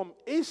people from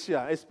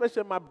Asia,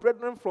 especially my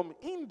brethren from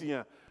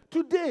India,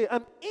 today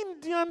an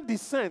Indian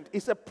descent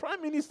is a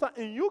prime minister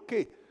in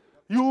UK.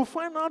 You will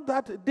find out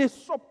that they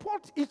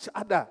support each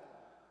other.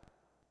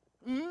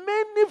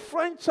 Many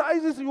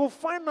franchises, you will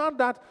find out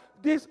that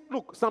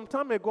some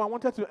time ago I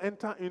wanted to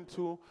enter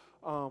into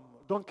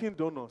Dunkin'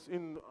 Donuts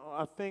in,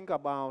 I think,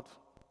 about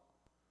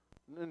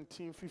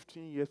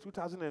 15 years,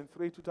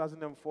 2003,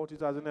 2004,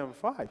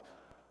 2005.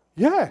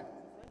 Yeah.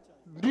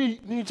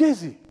 New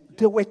Jersey,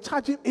 they were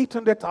charging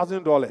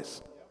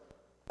 $800,000.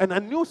 And I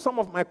knew some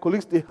of my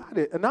colleagues, they had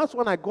it. And that's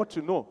when I got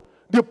to know.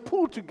 They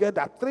pull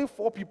together,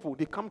 3-4 people,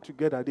 they come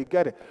together, they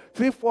get it.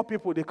 3-4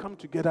 people, they come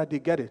together, they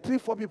get it.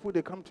 3-4 people,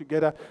 they come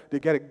together, they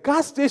get it.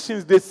 Gas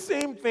stations, the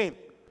same thing.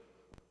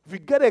 If you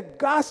get a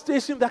gas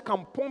station that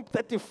can pump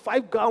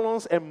 35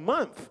 gallons a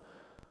month,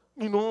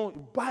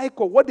 bike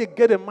or what they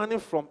get the money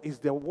from is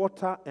the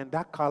water and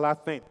that color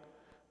thing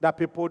that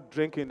people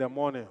drink in the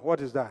morning. What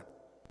is that?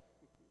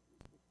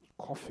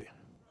 Coffee.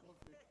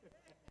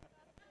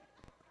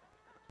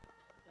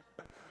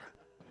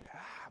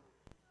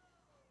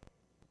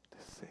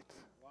 That's it.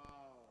 Wow.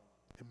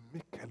 They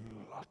make a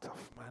lot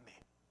of money.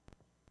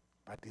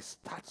 But they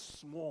start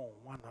small,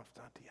 one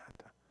after the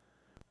other.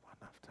 One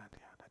after the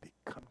other. They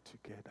come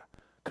together.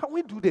 Can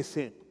we do the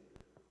same?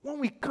 When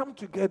we come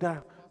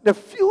together, the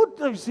few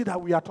times you see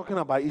that we are talking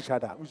about each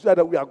other, we see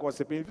that we are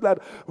gossiping, we see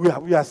that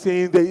we are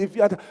saying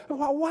that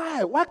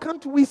why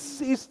can't we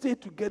stay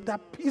together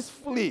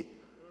peacefully?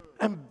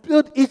 And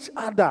build each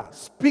other.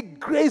 Speak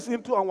grace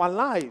into our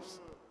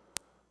lives.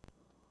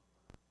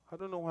 I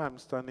don't know why I'm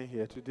standing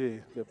here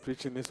today. They're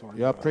preaching this one.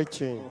 You are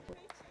preaching.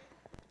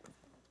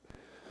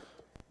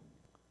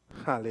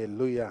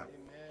 Hallelujah.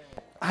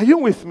 Amen. Are you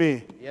with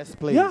me? Yes,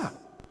 please. Yeah.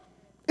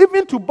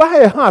 Even to buy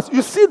a house.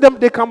 You see them,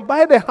 they can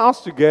buy the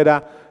house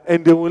together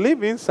and they will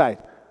live inside.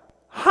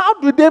 How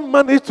do they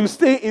manage to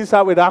stay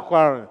inside without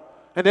quarreling?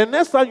 And the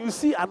next time you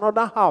see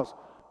another house,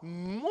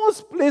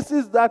 most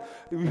places that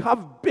we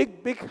have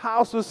big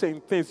houses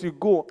and things, you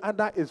go, and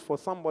that is for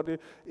somebody,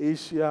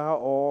 Asia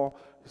or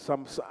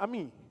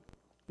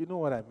you know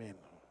what I mean.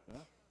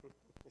 Yeah?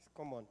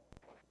 Come on.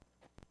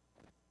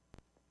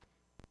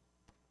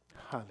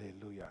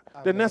 Hallelujah.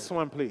 Amen. The next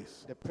one,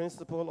 please. The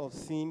principle of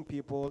seeing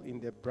people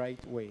in the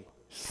bright way.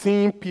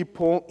 Seeing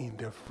people in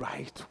the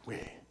right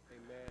way.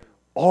 Amen.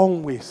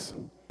 Always.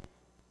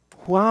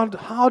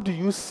 How do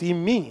you see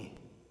me?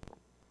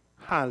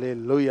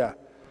 Hallelujah.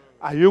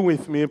 Are you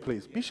with me,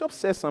 please? Bishop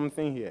says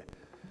something here.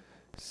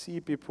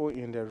 See people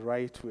in the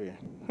right way.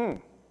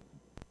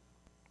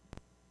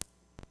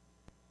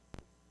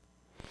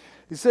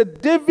 He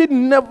said, David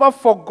never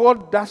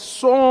forgot that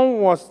Saul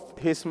was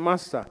his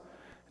master.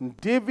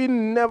 David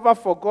never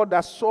forgot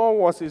that Saul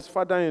was his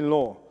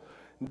father-in-law.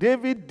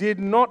 David did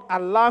not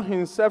allow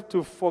himself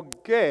to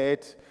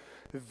forget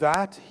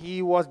that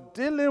he was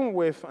dealing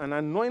with an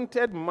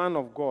anointed man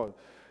of God.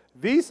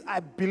 This,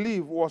 I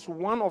believe, was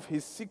one of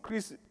his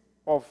secrets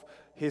of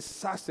his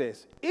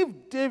success.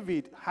 If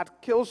David had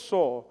killed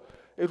Saul,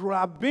 it would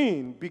have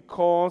been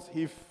because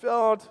he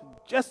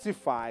felt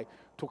justified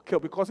to kill.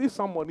 Because if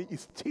somebody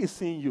is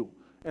chasing you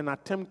and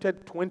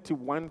attempted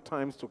 21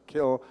 times to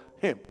kill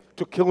him,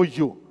 to kill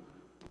you,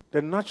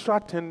 the natural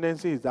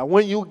tendency is that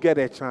when you get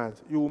a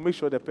chance, you will make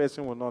sure the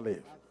person will not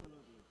live.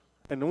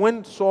 And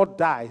when Saul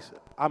dies,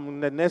 I'm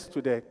the next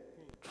to the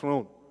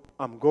throne.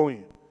 I'm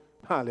going.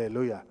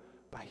 Hallelujah.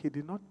 but he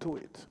did not do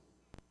it.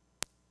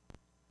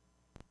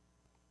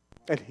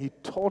 And he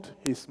taught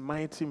his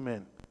mighty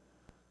men.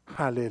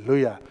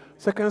 Hallelujah.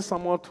 2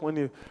 Samuel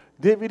 20,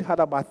 David had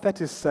about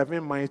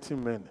 37 mighty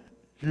men.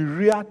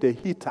 Uriah the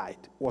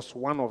Hittite was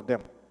one of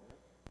them.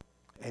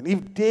 And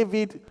if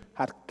David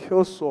had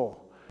killed Saul,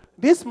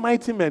 these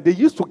mighty men, they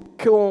used to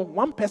kill,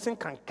 one person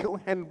can kill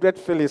 100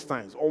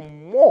 Philistines or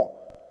more.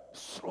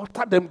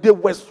 Slaughter them. They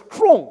were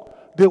strong.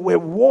 They were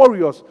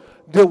warriors.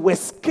 They were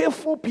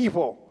skillful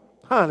people.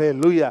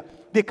 Hallelujah.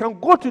 They can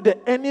go to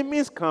the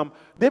enemy's camp.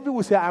 David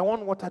will say, I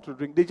want water to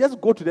drink. They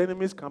just go to the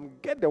enemy's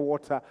camp, get the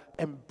water,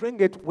 and bring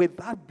it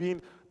without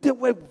being. They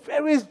were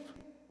very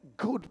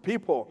good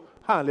people.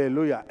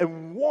 Hallelujah.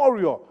 And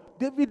warrior.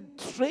 David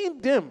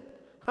trained them.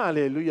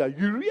 Hallelujah.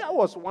 Uriah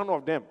was one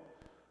of them.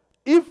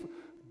 If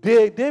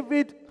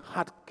David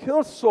had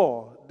killed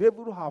Saul, David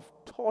would have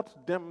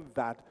taught them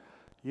that,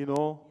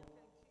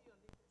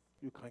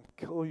 you can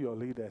kill your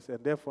leaders.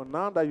 And therefore,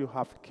 now that you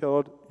have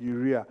killed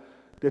Uriah,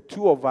 the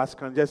two of us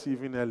can just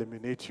even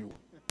eliminate you.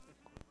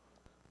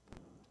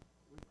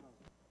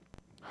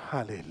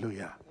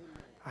 Hallelujah.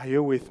 Are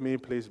you with me,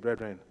 please,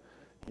 brethren?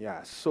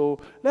 Yeah, so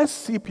let's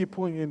see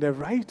people in the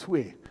right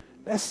way.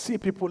 Let's see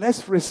people.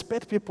 Let's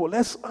respect people.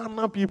 Let's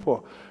honor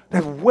people.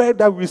 The word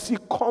that we see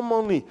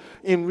commonly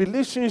in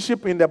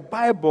relationship in the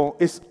Bible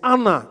is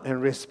honor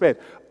and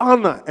respect.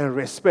 Honor and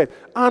respect.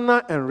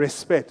 Honor and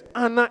respect.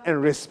 Honor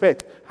and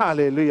respect.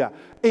 Hallelujah.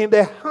 In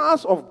the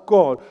house of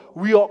God,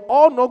 we are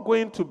all not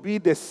going to be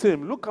the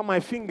same. Look at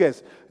my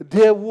fingers.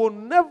 They will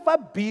never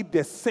be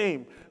the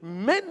same.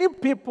 Many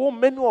people,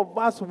 many of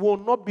us will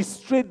not be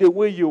straight the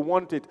way you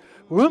want it.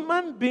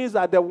 Human beings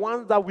are the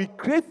ones that we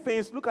create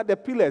things. Look at the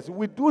pillars.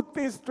 We do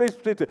things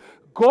straight.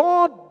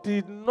 God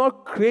did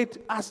not create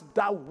us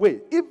that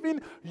way.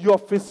 Even your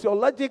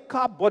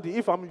physiological body,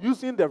 if I'm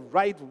using the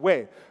right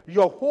word,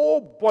 your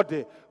whole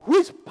body,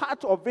 which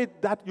part of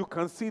it that you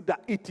can see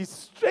that it is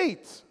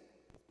straight?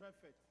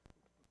 Perfect.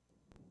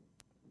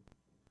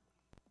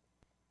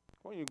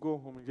 When you go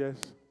home,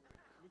 just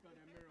look at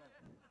the mirror.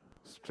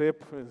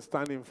 Strip and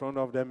stand in front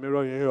of the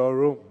mirror in your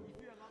room.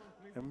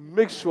 And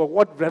make sure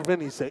what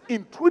Reverend is saying,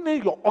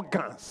 including your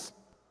organs.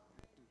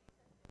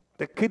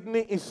 The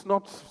kidney is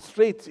not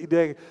straight.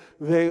 The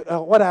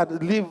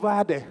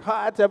liver, the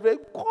heart,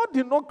 everything. God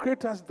did not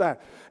create us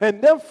that.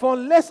 And therefore,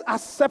 let's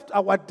accept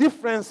our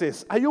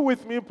differences. Are you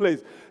with me,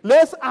 please?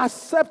 Let's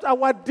accept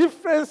our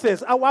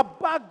differences, our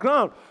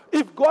background.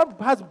 If God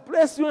has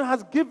blessed you and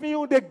has given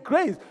you the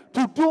grace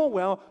to do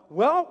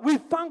well, we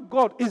thank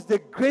God. It's the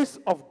grace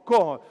of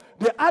God.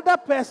 The other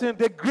person,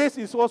 the grace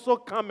is also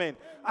coming.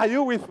 Are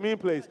you with me,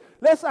 please?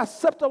 Let's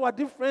accept our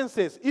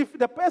differences. If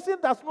the person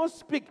does not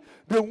speak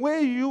the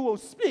way you will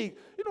speak,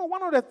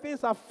 one of the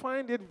things I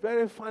find it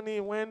very funny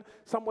when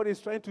somebody is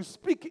trying to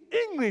speak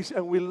English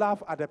and we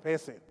laugh at the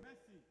person.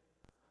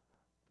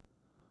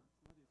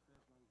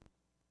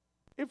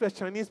 If a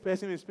Chinese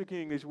person is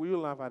speaking English, will you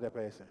laugh at the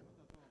person?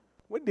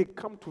 When they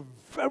come to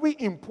very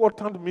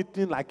important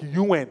meeting like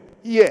UN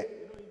here,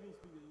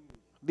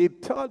 they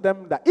tell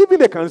them that even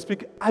they can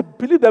speak, I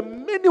believe that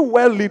many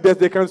world leaders,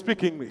 they can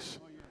speak English.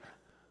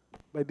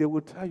 But they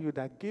will tell you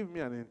that, give me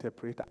an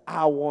interpreter.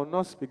 I will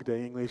not speak the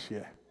English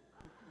here.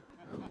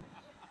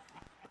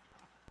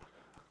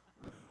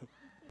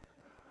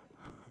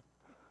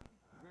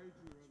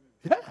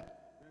 Yeah.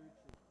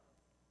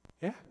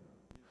 Yeah.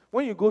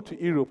 When you go to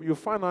Europe, you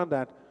find out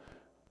that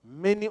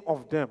many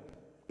of them,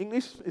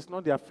 English is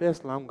not their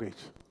first language.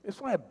 It's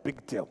not a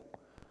big deal.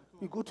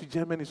 You go to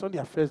Germany, it's not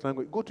their first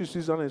language. Go to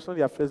Switzerland, it's not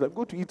their first language.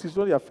 Go to Italy, it's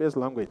not their first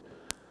language.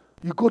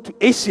 You go to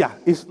Asia,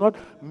 it's not,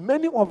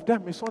 many of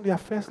them, it's not their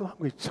first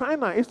language.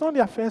 China, it's not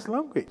their first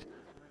language.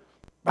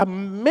 But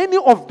many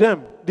of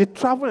them, they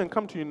travel and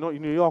come to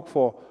New York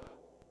for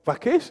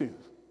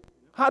vacations.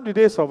 How do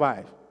they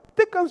survive?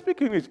 They can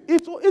speak English.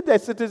 If the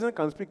citizen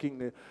can speak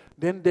English,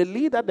 then the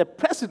leader, the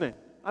president,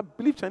 I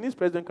believe Chinese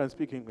president can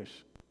speak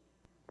English.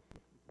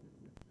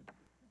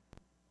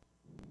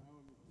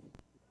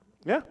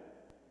 Yeah?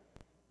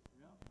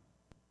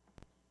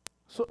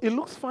 So it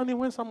looks funny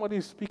when somebody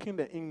is speaking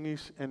the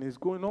English and it's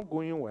not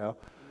going well,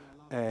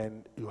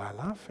 and you are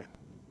laughing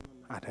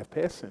at a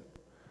person.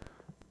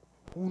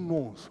 Who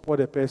knows what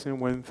the person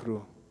went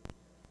through?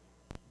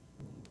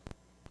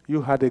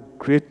 You had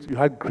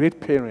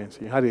great parents.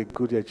 You had a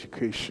good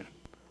education.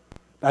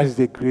 That is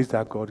the grace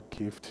that God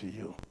gave to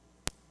you.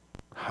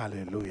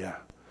 Hallelujah.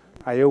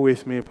 Are you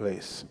with me,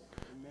 please?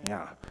 Amen.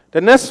 Yeah.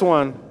 The next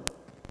one.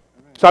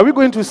 So are we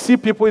going to see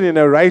people in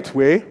the right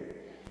way?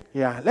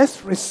 Yeah.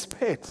 Let's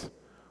respect.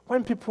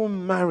 When people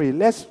marry,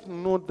 let's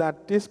know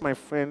that this, my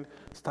friend,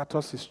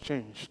 status is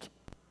changed.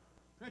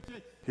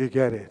 You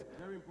get it?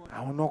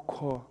 I will not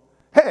call,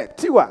 hey,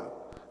 Tiwa.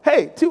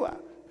 Hey, Tiwa.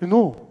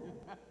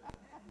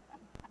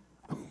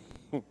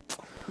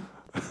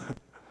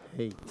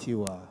 Hey,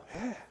 Tiwa.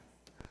 Yeah.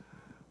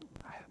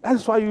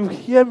 That's why you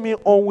hear me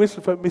always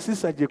refer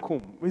Mrs.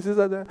 Ajekum.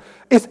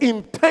 It's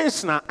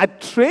intentional. I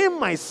train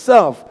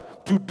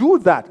myself to do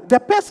that. The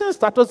person's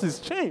status is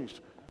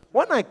changed.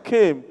 When I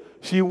came,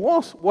 she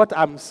was what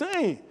I'm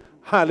saying.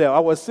 Hallelujah. I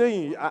was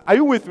saying, are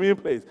you with me,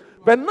 please?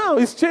 But now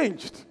it's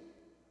changed.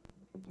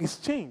 It's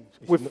changed.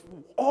 With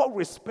all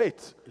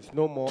respect It's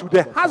no more to the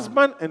Amofa.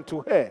 husband and to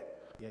her.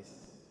 Yes.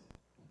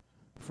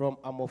 From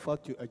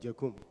Amofa to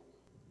Ajakum.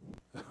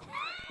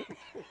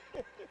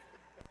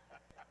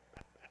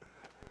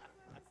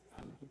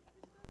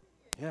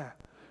 Yeah.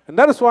 And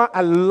that is why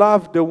I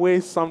love the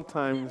way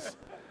sometimes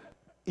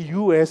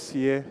US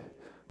here,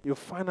 you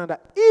find out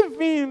that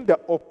even the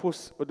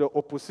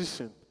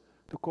opposition,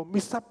 they call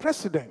Mr.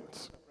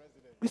 President.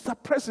 Mr.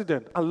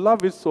 President. I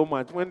love it so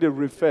much when they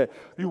refer.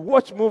 You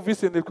watch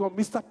movies and they call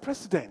Mr.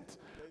 President.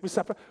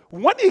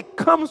 When it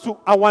comes to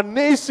our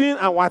nation,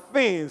 our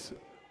things,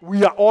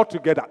 we are all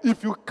together.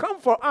 If you come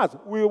for us,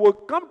 we will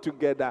come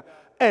together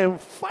and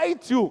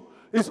fight you.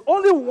 It's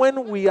only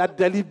when we are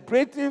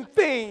deliberating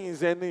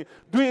things and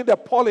doing the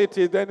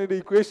politics, then the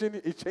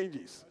equation, it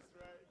changes.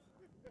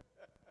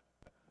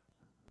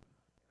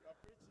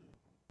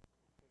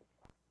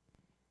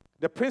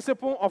 The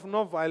principle of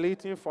not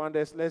violating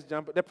founders, let's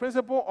jump. The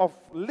principle of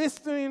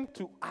listening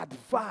to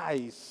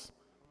advice.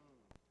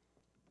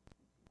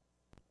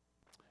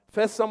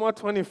 1 Samuel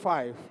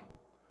 25,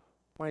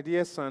 my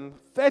dear son,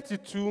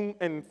 32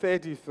 and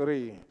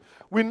 33.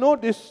 We know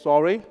this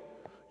story.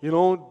 You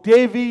know,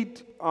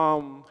 David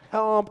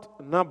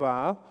helped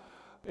Nabal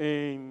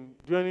during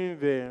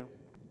the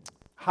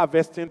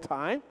harvesting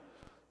time.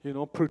 You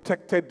know,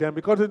 protected them.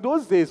 Because in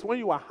those days, when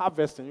you are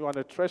harvesting, you are on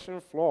the threshing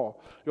floor.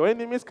 Your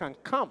enemies can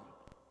come,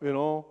 you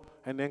know,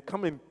 and then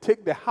come and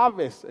take the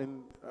harvest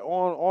and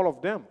all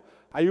of them.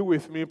 Are you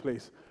with me,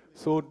 please?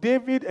 So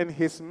David and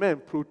his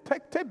men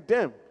protected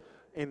them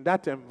in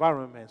that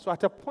environment. So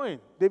at a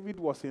point, David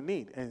was in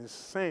need and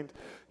sent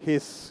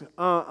his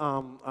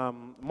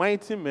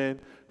mighty men,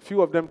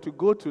 few of them, to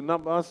go to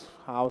Nabal's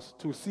house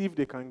to see if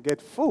they can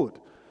get food.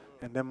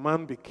 And the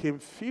man became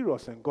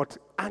furious and got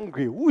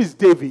angry. Who is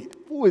David?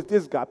 Who is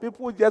this guy?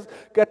 People just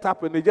get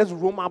up and they just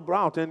roam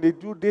about and they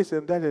do this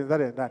and that and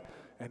that and that.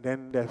 And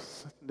then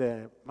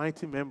the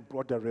mighty men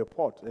brought the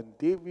report. And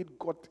David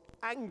got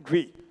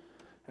angry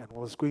and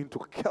was going to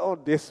kill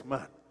this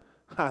man.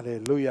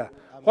 Hallelujah.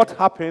 Amen. What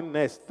happened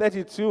next?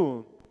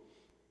 32.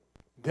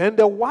 Then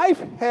the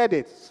wife heard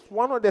it.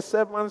 One of the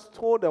servants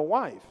told the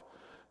wife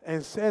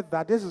and said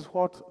that this is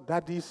what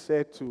Daddy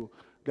said to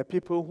the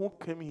people who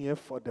came here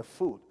for the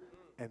food.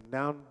 And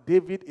now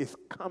David is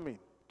coming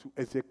to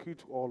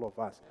execute all of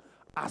us.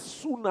 As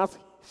soon as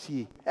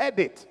she heard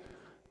it,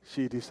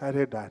 she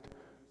decided that,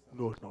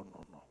 no.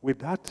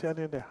 Without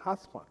telling the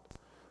husband,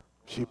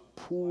 she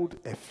pulled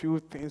a few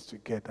things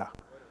together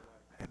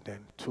and then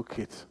took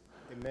it.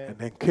 Amen. And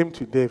then came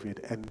to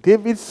David. And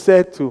David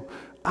said to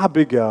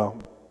Abigail,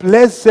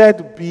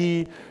 blessed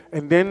be.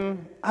 And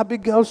then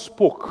Abigail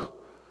spoke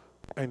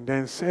and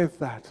then said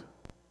that,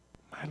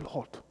 my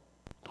Lord,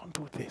 don't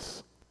do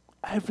this.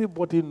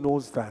 Everybody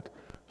knows that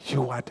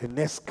you are the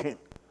next king.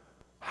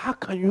 How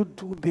can you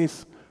do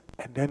this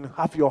and then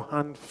have your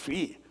hand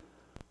free?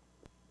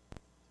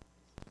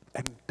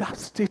 And that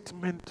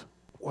statement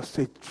was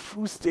a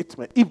true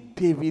statement. If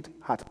David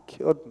had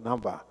killed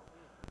Nabal,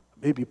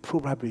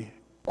 probably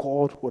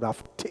God would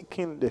have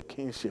taken the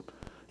kingship.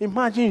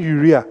 Imagine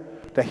Uriah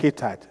the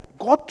Hittite.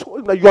 God told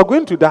him that you are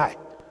going to die.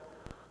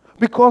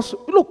 Because,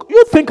 look,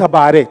 you think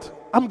about it.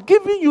 I'm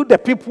giving you the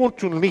people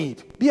to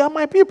lead. They are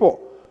my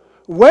people.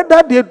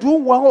 Whether they do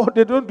well or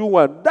they don't do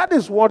well, that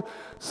is what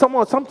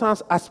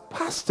sometimes as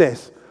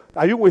pastors,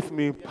 are you with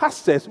me?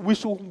 Pastors, we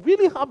should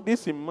really have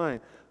this in mind.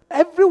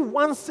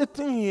 Everyone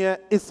sitting here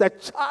is a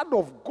child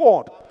of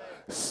God,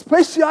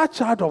 special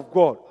child of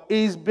God. It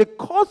is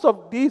because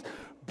of these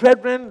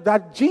brethren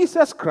that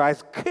Jesus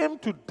Christ came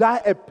to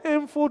die a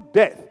painful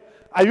death.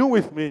 Are you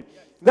with me?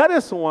 That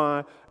is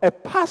why a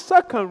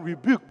pastor can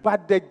rebuke,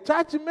 but the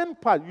judgment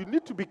part, you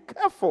need to be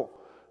careful.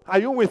 Are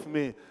you with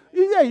me?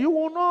 Yeah, you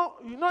will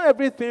not,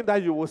 everything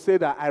that you will say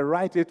that I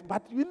write it,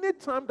 but you need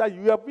time that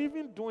you have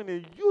even doing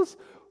it.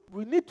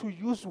 We need to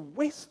use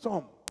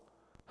wisdom.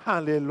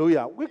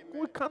 Hallelujah.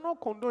 We cannot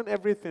condone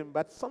everything,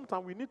 but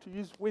sometimes we need to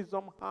use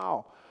wisdom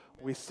how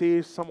we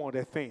say some of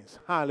the things.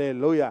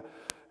 Hallelujah.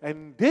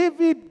 And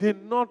David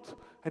did not,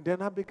 and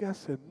then Abigail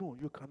said, no,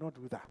 you cannot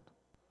do that.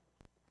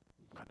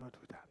 You cannot do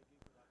that.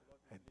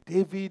 And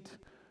David,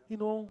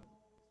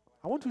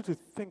 I want you to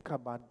think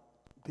about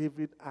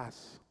David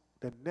as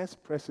the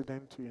next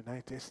president to the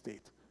United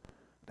States.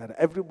 That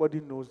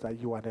everybody knows that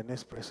you are the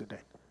next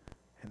president.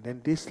 And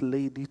then this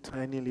lady,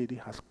 tiny lady,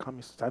 has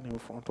come standing in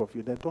front of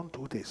you. Then don't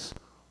do this.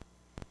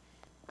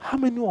 How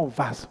many of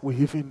us will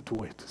even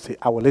do it? Say,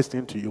 I will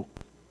listen to you.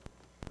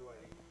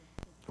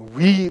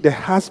 We, the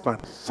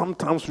husband,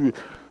 sometimes we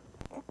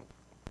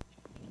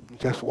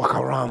just walk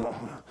around.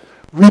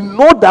 We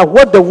know that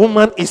what the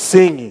woman is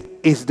saying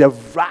is the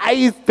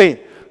right thing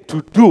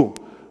to do.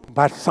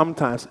 But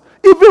sometimes,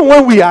 even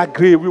when we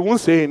agree, we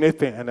won't say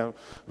anything. And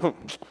then,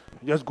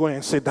 just go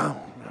and sit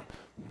down.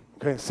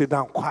 Go and sit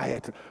down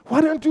quiet.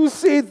 Why don't you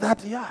say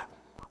that? Yeah,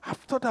 I've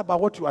thought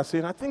about what you are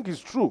saying. I think it's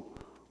true.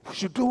 We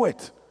should do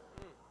it.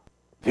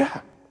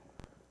 Yeah.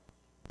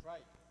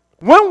 Right.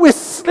 When we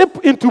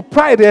slip into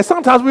pride,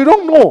 sometimes we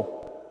don't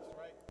know.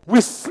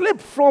 We slip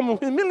from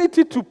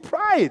humility to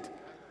pride.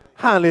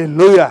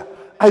 Hallelujah.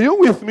 Are you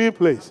with me,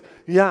 please?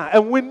 Yeah,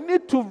 and we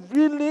need to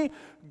really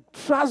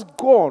trust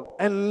God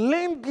and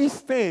learn these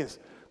things.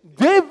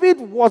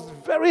 David was a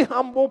very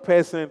humble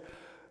person.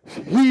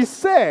 He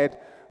said,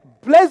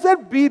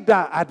 "Blessed be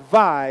thy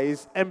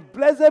advice, and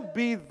blessed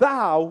be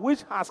thou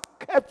which hast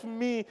kept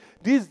me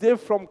this day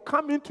from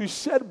coming to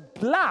shed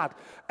blood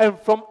and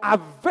from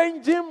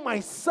avenging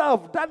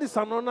myself." That is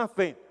another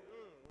thing.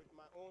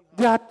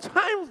 There are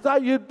times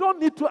that you don't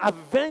need to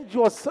avenge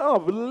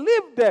yourself.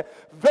 Leave the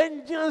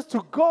vengeance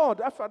to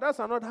God. That's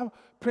another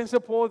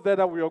principle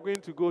that we are going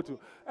to go to.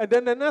 And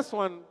then the next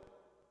one,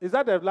 is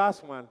that the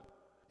last one?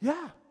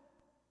 Yeah.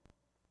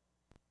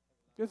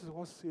 This is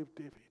what saved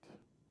David.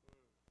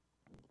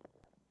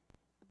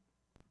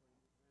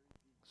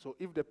 So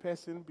if the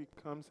person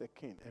becomes a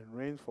king and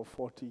reigns for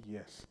 40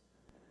 years,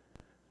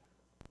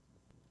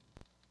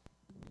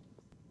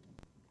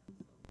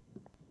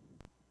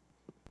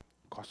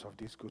 because of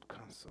this good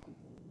counsel.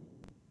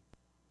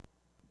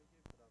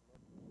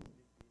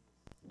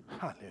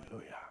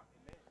 Hallelujah.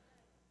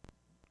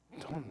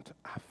 Don't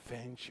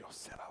avenge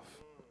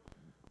yourself.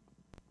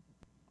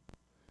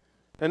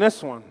 The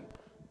next one,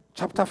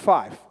 chapter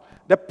 5.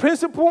 The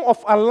principle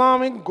of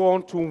allowing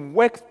God to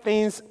work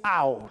things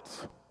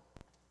out.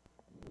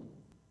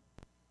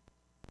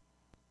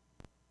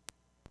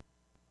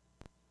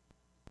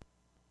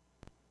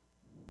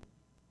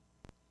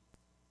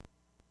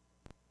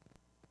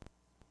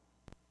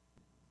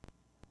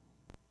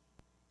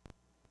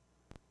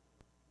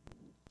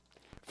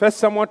 First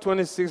Samuel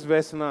 26,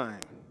 verse 9.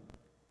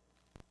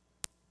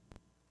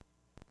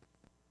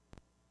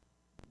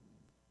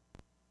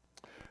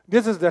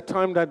 This is the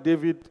time that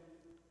David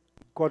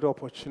got the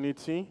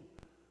opportunity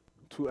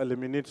to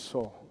eliminate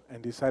Saul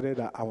and decided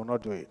that I will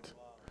not do it.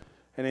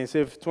 And he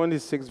said,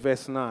 26,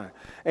 verse 9.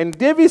 And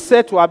David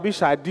said to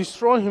Abishai,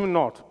 "Destroy him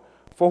not,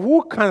 for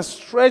who can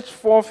stretch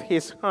forth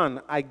his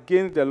hand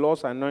against the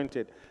Lord's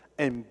anointed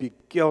and be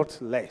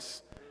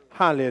guiltless?"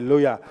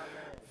 Hallelujah.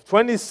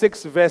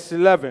 26 verse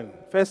 11.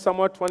 1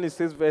 Samuel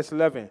 26 verse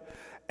 11.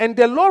 And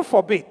the Lord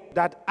forbid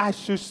that I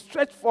should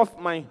stretch forth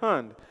my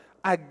hand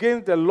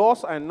against the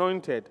Lord's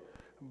anointed.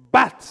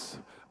 But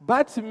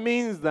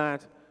means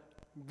that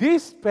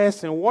this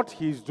person, what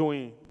he's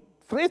doing,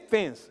 3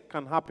 things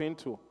can happen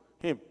to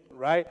him,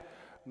 right?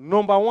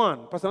 Number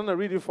 1, Pastor Anna,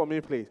 read it for me,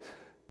 please.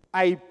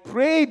 I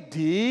pray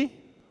thee,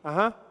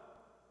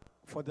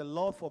 For the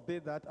Lord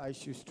forbid that I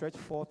should stretch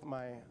forth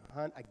my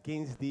hand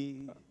against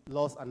the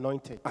Lord's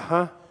anointed.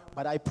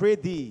 But I pray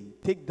thee,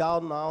 take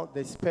down now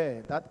the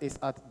spear that is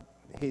at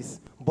his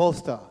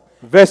bolster.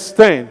 Verse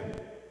 10.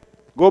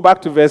 Go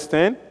back to verse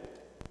 10.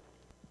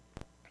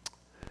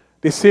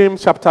 The same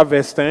chapter,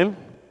 verse 10.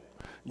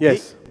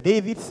 Yes.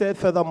 David said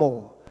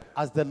furthermore,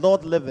 as the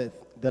Lord liveth,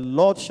 the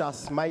Lord shall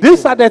smite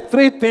These him. are the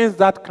 3 things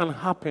that can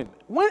happen.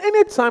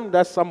 Anytime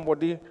that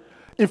somebody,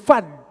 in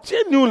fact,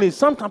 genuinely,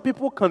 sometimes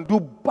people can do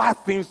bad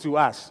things to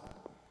us.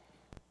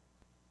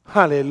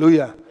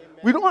 Hallelujah.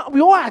 We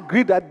all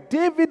agree that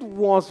David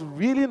was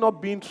really not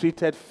being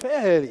treated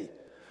fairly.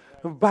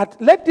 But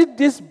let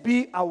this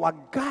be our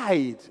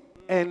guide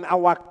and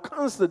our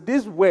counselor.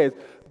 These words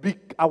be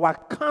our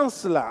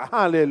counselor.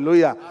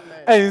 Hallelujah.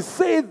 Amen. And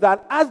say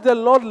that as the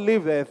Lord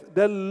liveth,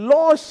 the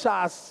Lord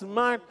shall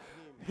smite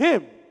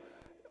him,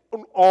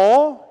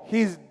 or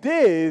his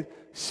days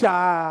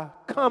shall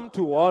come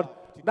to what?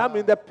 That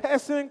means the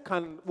person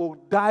will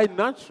die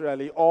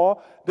naturally,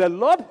 or the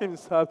Lord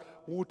himself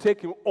will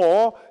take him,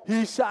 or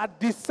he shall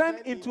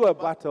descend into a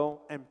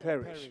battle and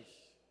perish.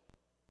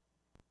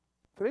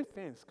 3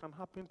 things can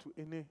happen to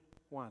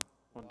anyone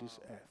on this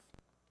earth.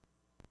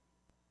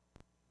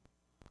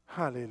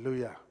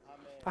 Hallelujah.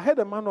 Amen. I heard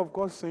a man of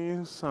God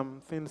saying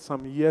something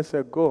some years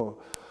ago.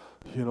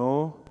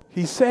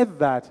 He said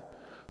that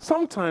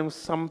sometimes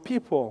some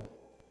people,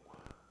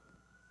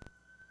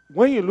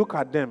 when you look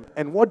at them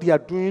and what they are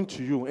doing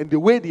to you and the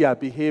way they are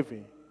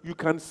behaving, you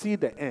can see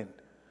the end.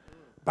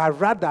 But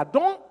rather,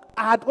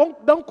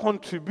 don't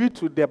contribute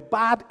to the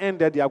bad end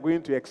that they are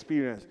going to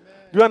experience.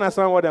 Amen. Do you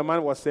understand what the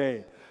man was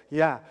saying?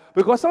 Yeah.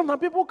 Because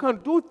sometimes people can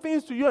do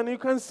things to you and you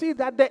can see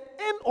that the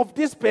end of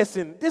this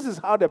person, this is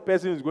how the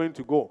person is going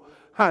to go.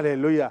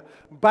 Hallelujah.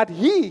 But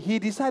he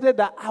decided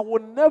that I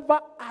will never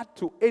add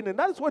to anything.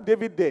 That's what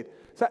David did.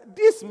 So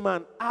this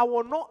man, I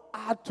will not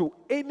add to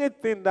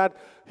anything that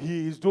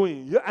he is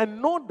doing. I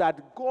know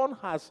that God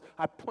has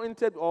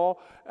appointed or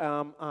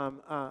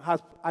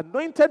has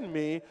anointed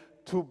me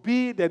to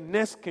be the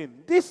next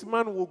king. This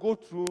man will go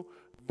through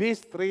these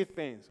 3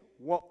 things.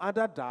 Will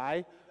either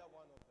die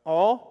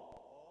or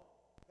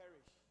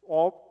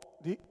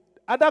the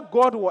other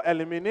God will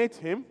eliminate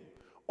him,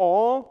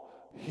 or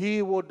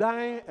he will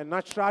die a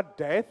natural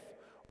death,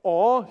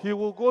 or he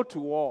will go to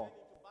war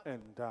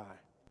and die.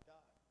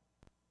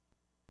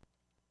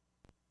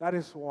 That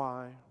is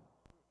why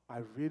I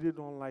really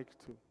don't like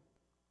to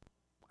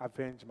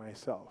avenge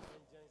myself.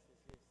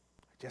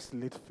 I just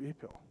lead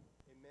people.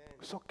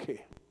 It's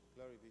okay.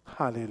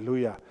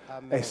 Hallelujah.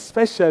 Amen.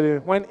 Especially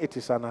when it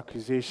is an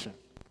accusation.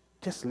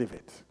 Just leave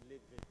it.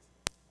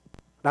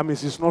 That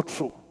means it's not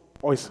true.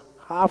 Or it's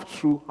half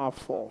true, half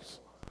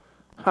false.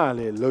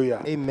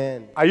 Hallelujah.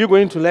 Amen. Are you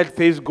going to let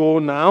things go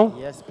now?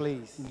 Yes,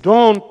 please.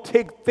 Don't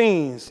take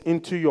things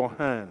into your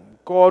hand.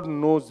 God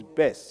knows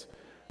best.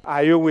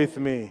 Are you with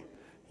me?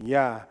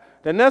 Yeah.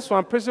 The next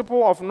one,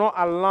 principle of not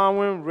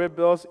allowing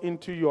rebels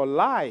into your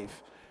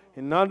life.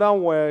 In other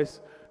words,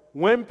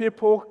 when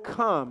people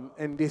come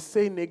and they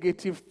say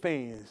negative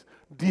things,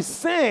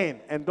 discern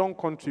and don't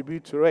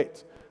contribute to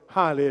it.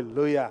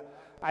 Hallelujah.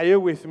 Are you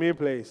with me,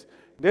 please?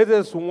 This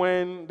is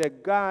when the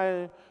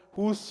guy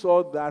who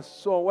saw that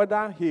Saul,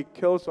 whether he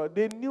killed Saul,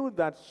 they knew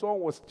that Saul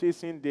was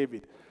chasing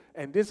David.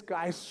 And this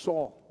guy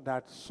saw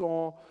that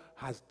Saul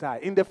has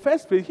died. In the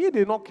first place, he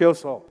did not kill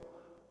Saul,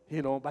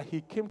 but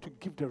he came to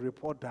give the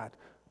report that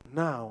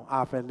now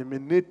I've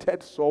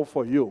eliminated Saul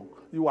for you.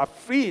 You are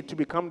free to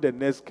become the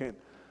next king.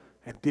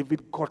 And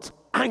David got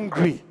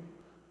angry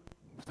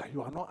that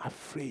you are not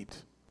afraid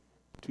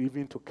to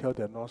kill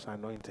the Lord's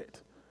anointed.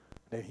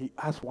 Then he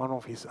asked one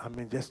of his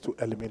army just to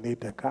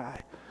eliminate the guy.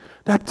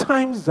 There are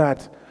times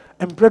that,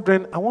 and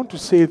brethren, I want to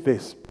say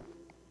this.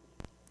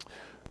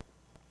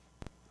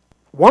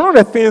 One of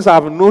the things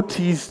I've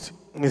noticed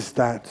is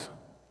that,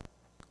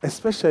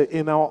 especially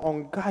in our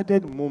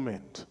unguided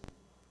moment,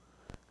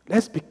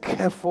 let's be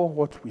careful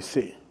what we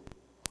say.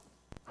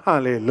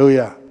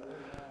 Hallelujah.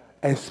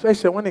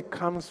 Especially when it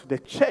comes to the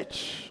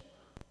church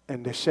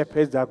and the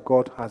shepherds that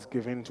God has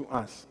given to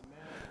us.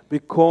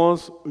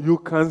 Because you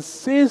can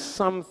say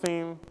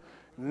something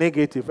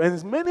negative.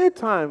 And many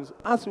times,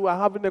 as we are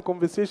having a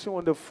conversation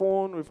on the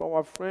phone with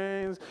our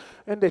friends,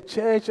 and the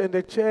church,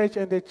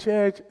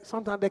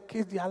 sometimes the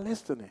kids, they are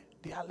listening.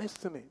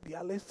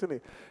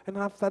 And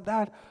after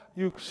that,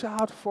 you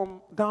shout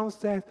from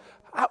downstairs,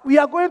 we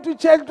are going to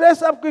church,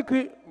 dress up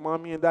quickly.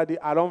 Mommy and Daddy,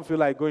 I don't feel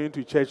like going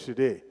to church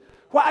today.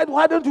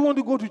 Why don't you want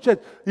to go to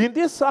church? In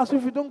this house,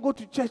 if you don't go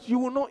to church, you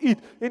will not eat.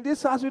 In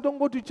this house, you don't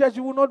go to church,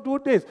 you will not do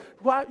this.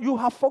 Why? You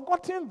have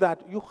forgotten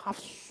that you have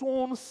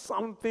sown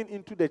something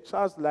into the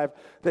child's life.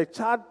 The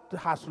child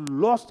has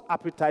lost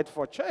appetite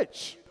for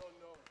church.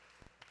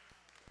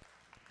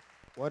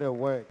 What a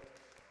word.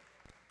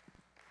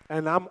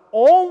 And I'm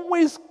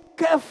always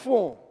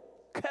careful.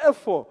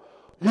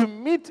 You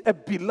meet a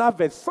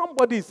beloved,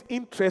 somebody is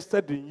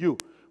interested in you.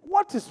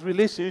 What is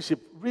relationship?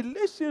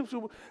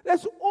 Relationship,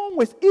 there's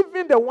always,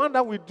 even the one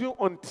that we do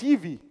on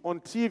TV,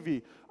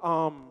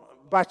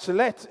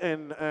 Bachelorette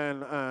and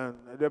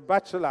the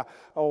Bachelor,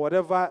 or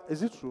whatever.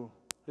 Is it true?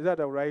 Is that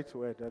the right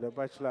word? The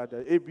Bachelor,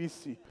 the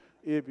ABC,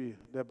 AB,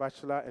 the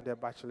Bachelor and the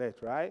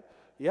Bachelorette, right?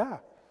 Yeah.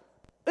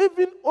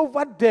 Even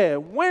over there,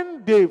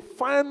 when they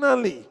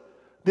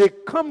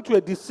come to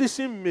a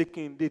decision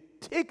making, they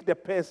take the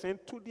person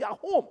to their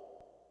home.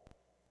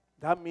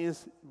 That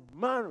means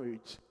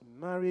marriage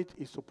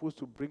is supposed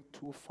to bring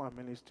two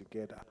families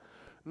together.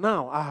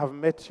 Now, I have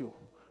met you.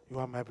 You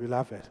are my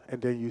beloved.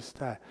 And then you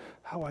start.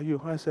 How are you?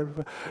 How's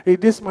everybody? Hey,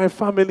 this is my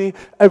family.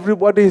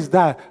 Everybody is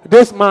there.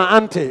 This is my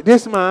auntie.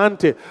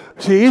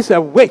 She is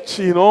a witch,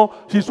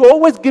 She's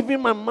always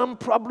giving my mom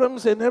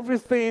problems and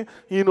everything,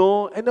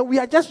 And then we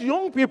are just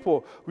young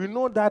people. We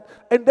know that.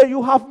 And then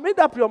you have made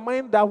up your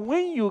mind that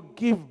when you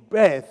give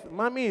birth,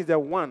 mommy is the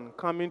one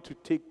coming to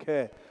take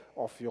care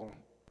of you,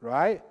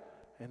 right?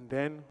 And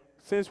then,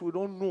 since we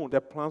don't know the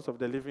plans of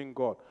the living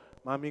God,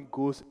 mommy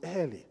goes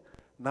early.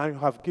 Now you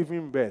have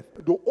given birth.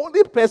 The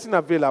only person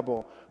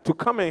available to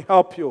come and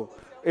help you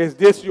is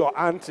this your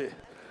auntie.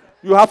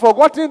 You have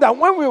forgotten that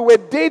when we were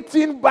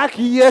dating back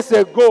years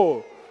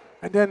ago,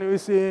 and then we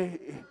say,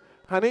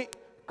 honey,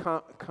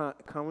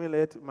 can we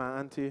let my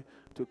auntie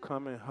to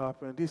come and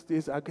help? And these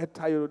days I get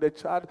tired of the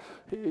child.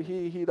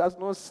 He does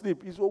not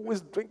sleep. He's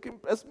always drinking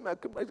breast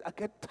milk. I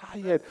get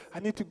tired. I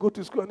need to go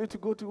to school. I need to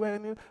go to where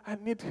I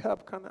need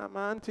help. Can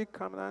my auntie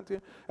come, auntie?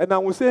 And I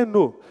will say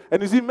no.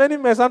 And you see, many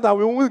men sometimes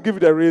we won't give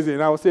the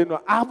reason. I will say no.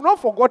 I have not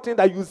forgotten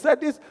that you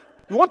said this.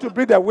 You want to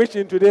bring the witch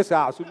into this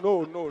house.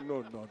 No.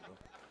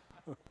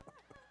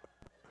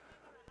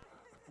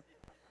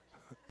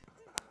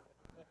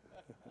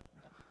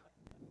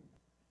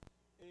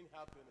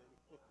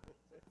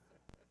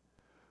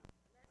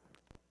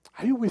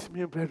 Are you with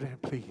me, brethren,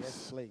 please?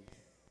 Yes, please.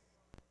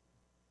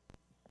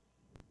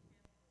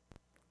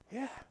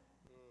 Yeah.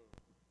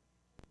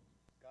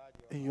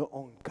 In your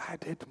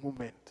unguided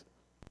moment,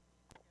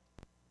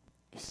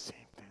 you say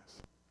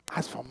things.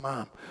 As for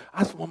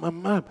my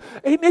mom.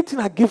 Anything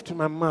I give to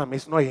my mom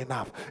is not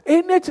enough.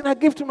 I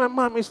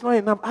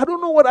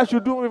don't know what I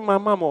should do with my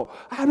mom.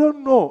 I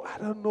don't know.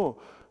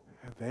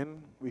 And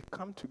then we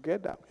come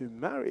together, we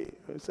marry.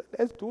 We say,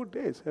 let's do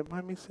this. And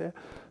mommy said,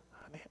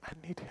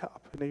 I need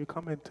help. And then you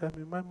come and tell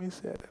me, mommy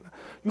said,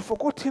 you've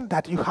forgotten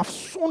that you have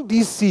sown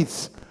these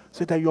seeds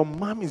so that your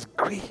mom is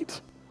great.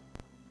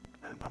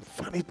 And I'm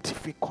finding it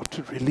difficult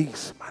to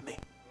release money.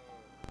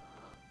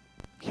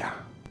 Yeah.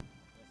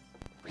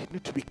 We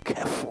need to be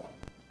careful.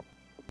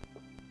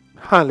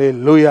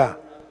 Hallelujah.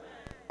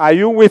 Are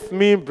you with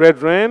me,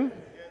 brethren?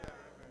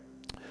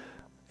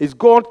 Is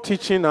God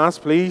teaching us,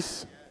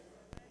 please?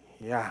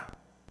 Yeah.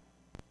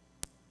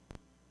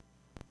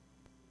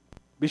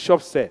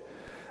 Bishop said,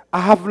 I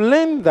have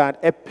learned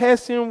that a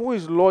person who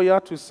is loyal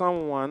to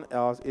someone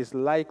else is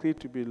likely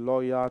to be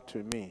loyal to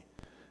me.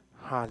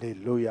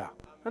 Hallelujah.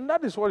 And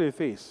that is what it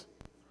is.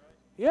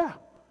 Yeah.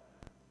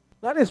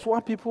 That is why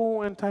people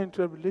who enter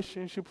into a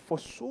relationship for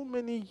so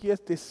many years,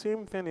 the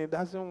same thing, it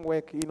doesn't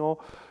work,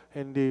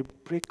 and they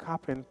break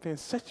up and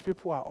things. Such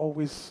people are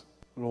always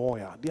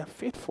loyal. They are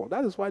faithful.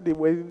 That is why they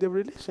were in the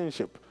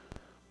relationship.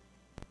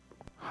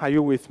 Are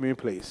you with me,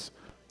 please?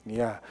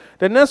 Yeah.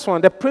 The next one,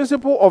 the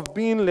principle of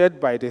being led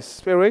by the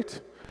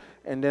Spirit.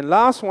 And the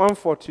last one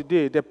for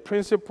today, the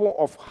principle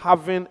of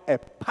having a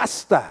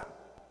pastor.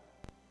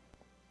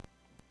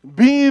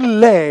 Being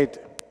led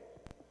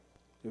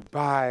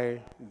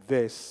by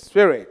the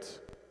Spirit.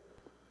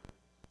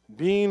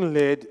 Being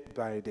led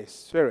by the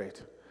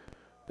Spirit.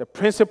 The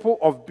principle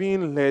of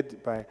being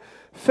led by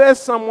 1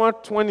 Samuel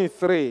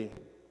 23,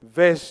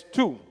 verse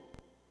 2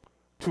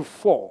 to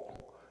 4.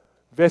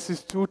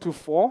 Verses 2 to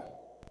 4.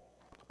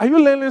 Are you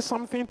learning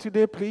something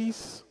today,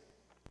 please?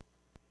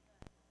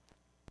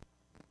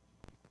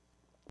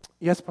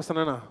 Yes, Pastor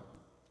Nana.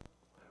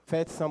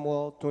 1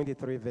 Samuel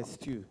 23, verse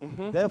 2.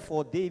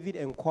 Therefore David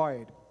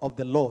inquired of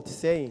the Lord,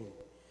 saying,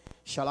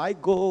 Shall I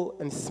go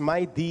and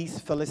smite these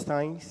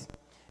Philistines?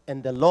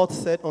 And the Lord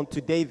said unto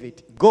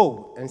David,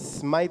 Go and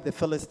smite the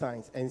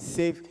Philistines and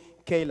save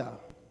Keilah.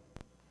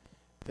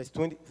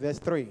 Verse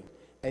 3.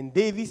 And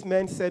David's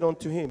men said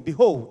unto him,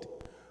 Behold,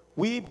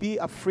 we be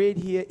afraid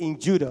here in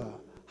Judah.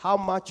 How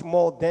much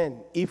more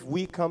then if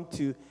we come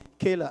to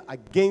Keilah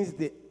against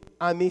the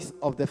armies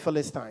of the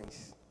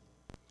Philistines?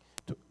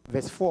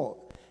 Verse 4.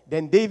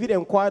 Then David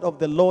inquired of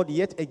the Lord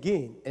yet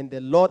again, and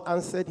the Lord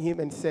answered him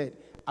and said,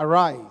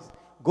 Arise,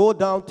 go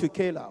down to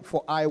Keilah,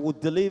 for I will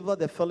deliver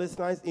the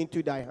Philistines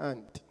into thy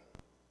hand.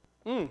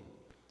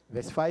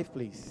 Verse 5,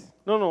 please.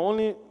 No,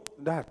 only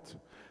that.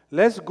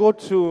 Let's go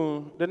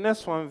to the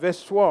next one,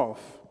 verse 12.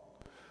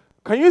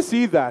 Can you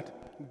see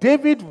that?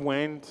 David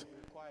went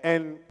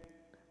and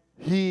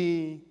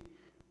he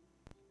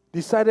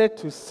decided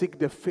to seek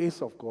the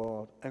face of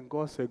God, and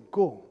God said,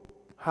 Go.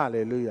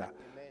 Hallelujah.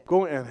 Amen.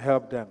 Go and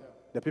help them,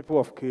 the people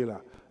of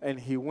Keilah. And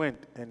he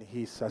went and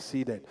he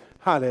succeeded.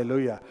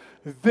 Hallelujah.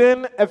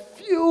 Then a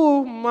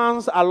few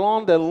months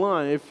along the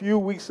line, a few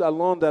weeks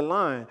along the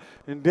line,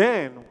 and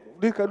then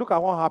look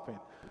at what happened.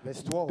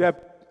 Verse 12.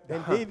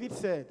 Then David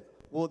said,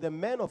 Will the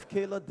men of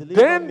Keilah deliver me?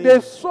 Then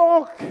they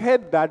saw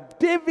that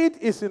David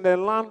is in the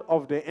land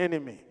of the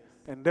enemy.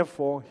 And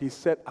therefore, he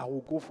said, I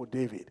will go for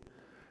David.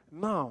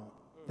 Now,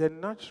 the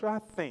natural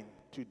thing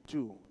to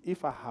do,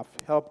 if I have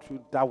helped you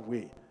that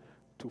way,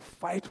 to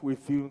fight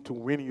with you to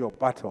win your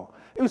battle.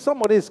 If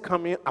somebody is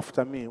coming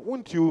after me,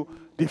 won't you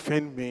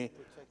defend me?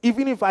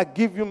 Even if I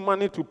give you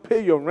money to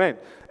pay your rent,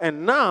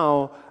 and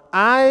now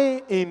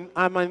I'm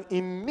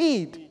in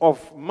need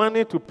of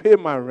money to pay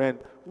my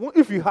rent,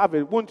 if you have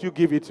it, won't you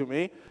give it to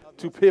me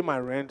to pay my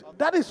rent?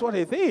 That is what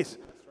it is.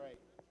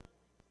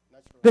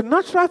 The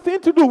natural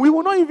thing to do, we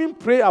will not even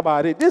pray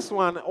about it. This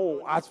one,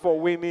 as for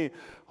Winnie,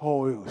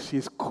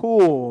 she's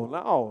cool.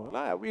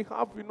 Now we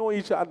know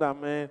each other,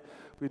 man.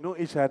 We know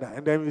each other.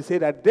 And then we say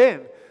that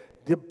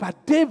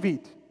but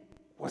David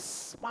was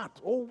smart,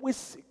 always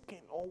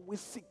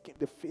seeking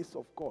the face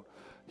of God.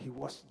 He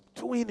was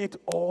doing it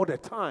all the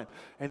time.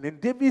 And then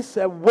David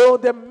said, Will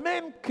the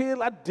men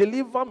Keilah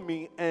deliver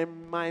me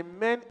and my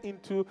men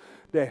into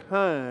the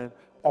hand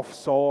of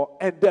Saul?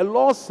 And the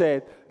Lord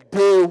said,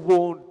 They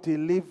won't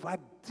deliver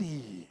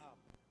thee.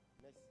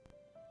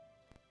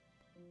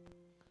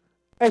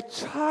 A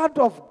child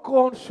of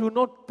God should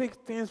not take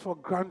things for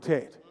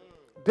granted.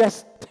 The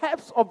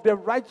steps of the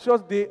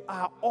righteous, they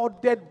are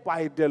ordered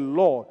by the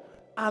Lord.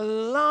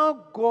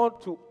 Allow God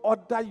to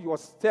order your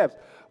steps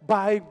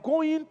by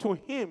going to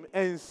Him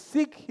and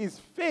seek His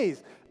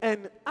face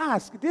and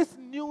ask, this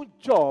new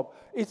job,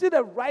 is it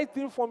the right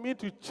thing for me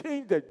to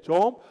change the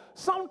job?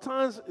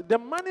 Sometimes the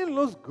money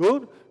looks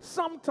good,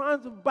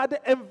 but the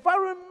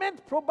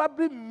environment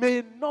probably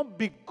may not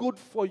be good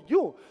for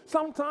you.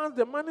 Sometimes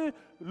the money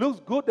looks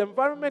good, the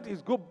environment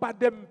is good, but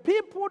the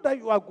people that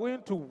you are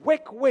going to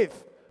work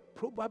with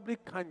probably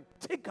can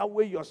take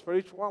away your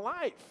spiritual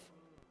life.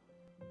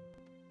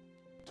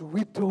 Do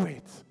we do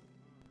it?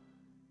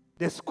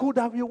 The school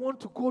that we want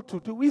to go to,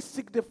 do we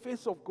seek the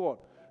face of God?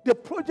 The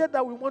project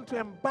that we want to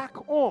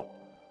embark on.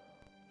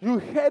 You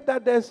heard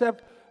that there's a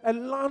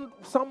land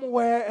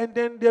somewhere and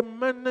then they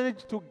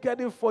manage to get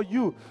it for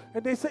you.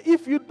 And they say,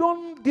 if you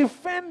don't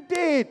defend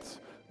it,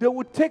 they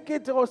will take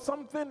it or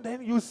something.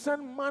 Then you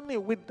send money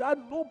without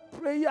no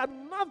prayer,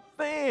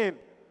 nothing.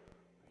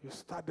 You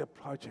start the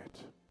project.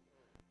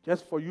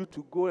 Just for you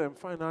to go and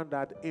find out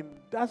that in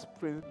that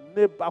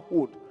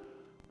neighborhood,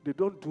 they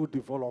don't do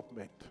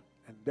development.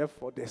 And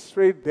therefore, the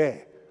straight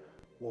there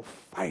will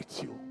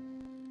fight you.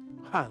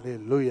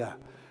 Hallelujah.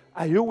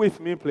 Are you with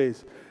me,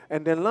 please?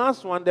 And the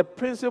last one, the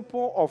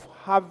principle of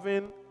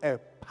having a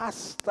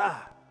pastor.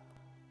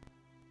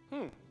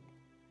 2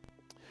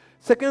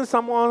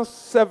 Samuel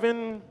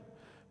 7,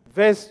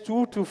 verse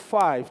 2 to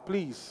 5,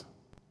 please.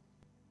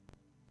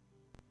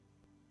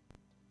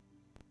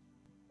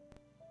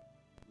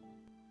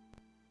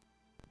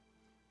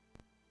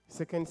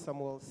 Second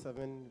Samuel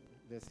 7,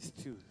 verse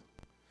 2.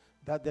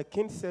 That the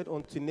king said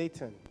unto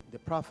Nathan, the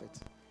prophet,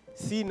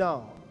 see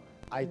now,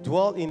 I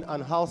dwell in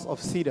an house of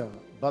cedar,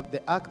 but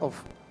the ark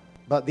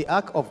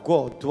of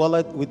God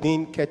dwelleth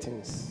within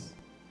curtains.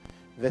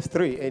 Verse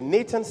 3. And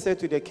Nathan said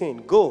to the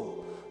king,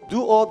 go,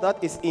 do all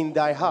that is in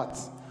thy heart,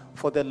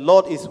 for the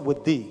Lord is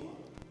with thee.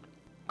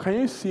 Can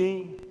you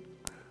see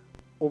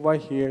over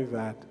here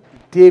that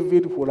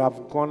David would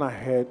have gone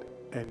ahead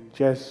and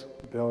just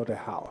built a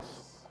house?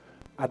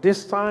 At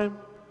this time,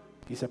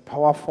 he's a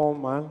powerful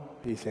man.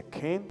 He's a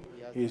king.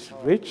 He's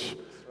rich.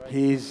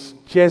 He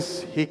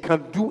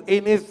can do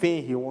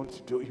anything he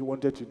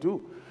wanted to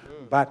do.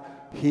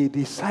 But he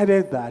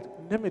decided that,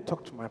 let me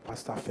talk to my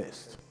pastor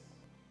first.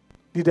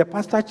 Did the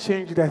pastor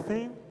change the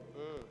thing?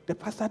 The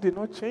pastor did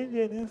not change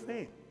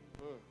anything.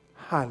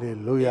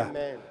 Hallelujah.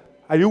 Amen.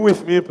 Are you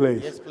with me,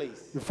 please? Yes,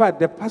 please. In fact,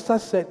 the pastor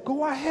said,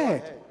 go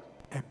ahead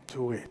and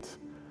do it.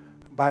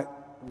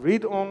 But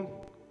read on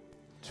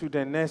to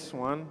the next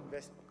one.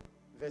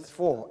 Verse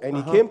 4. And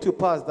it came to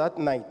pass that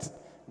night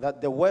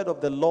that the word of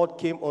the Lord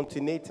came unto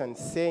Nathan,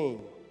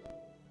 saying,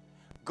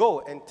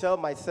 go and tell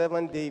my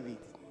servant David.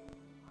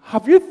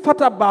 Have you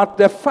thought about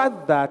the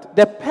fact that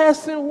the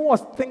person who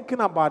was thinking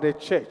about the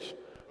church,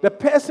 the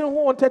person who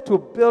wanted to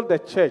build the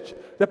church,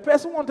 the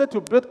person who wanted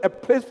to build a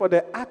place for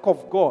the ark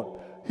of God,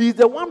 he's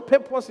the one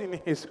purpose in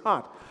his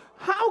heart.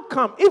 How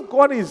come, if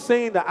God is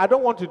saying that I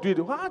don't want to do it,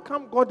 how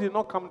come God did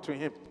not come to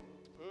him?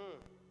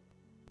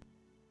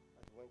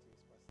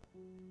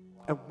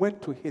 And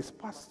went to his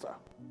pastor.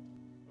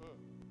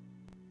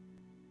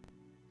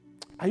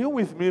 Are you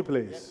with me,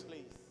 please? Yes,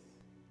 please.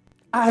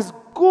 As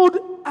good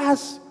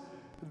as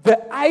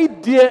the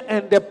idea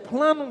and the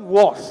plan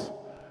was,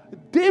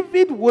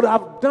 David would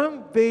have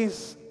done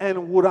this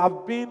and would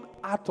have been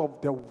out of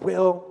the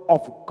will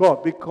of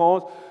God,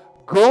 because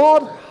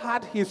God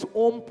had his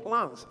own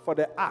plans for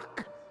the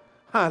ark.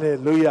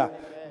 Hallelujah.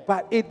 Amen.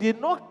 But it did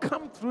not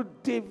come through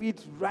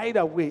David right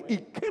away.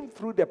 It came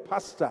through the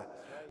pastor.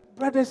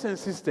 Brothers and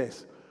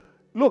sisters,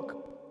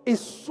 look,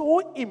 it's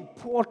so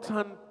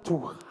important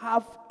to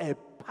have a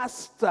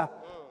pastor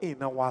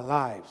in our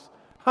lives.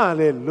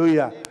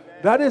 Hallelujah. Amen.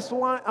 That is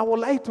why I would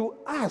like to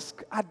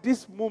ask at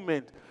this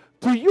moment,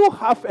 do you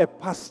have a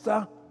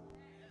pastor?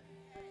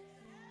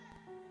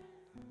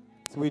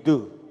 We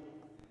do.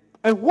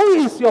 And who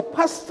is your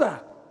pastor?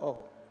 Oh,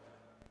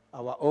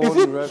 our own. Is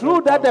it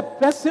true that the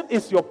person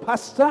is your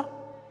pastor?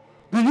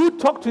 Do you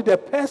talk to the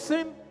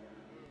person?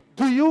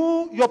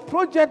 Your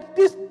project,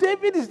 this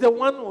David is the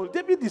one,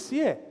 David is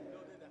here.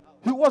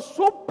 He was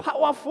so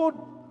powerful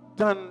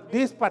than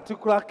this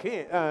particular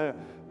king,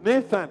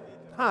 Nathan.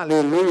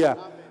 Hallelujah.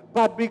 Amen.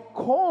 But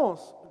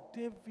because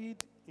David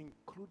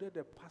included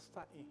the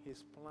pastor in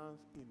his plans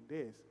in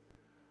this,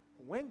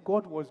 when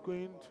God was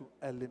going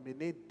to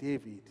eliminate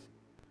David,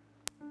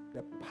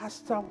 the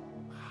pastor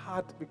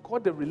had,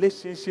 because the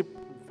relationship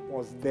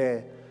was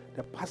there,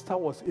 the pastor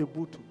was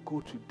able to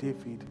go to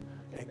David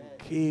and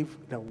gave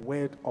the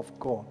word of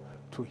God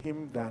to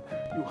him that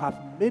you have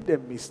made a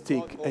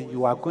mistake and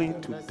you are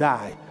going to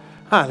die.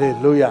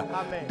 Hallelujah.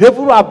 Amen. David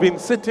would have been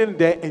sitting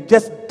there and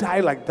just die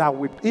like that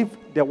if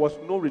there was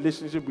no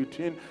relationship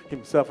between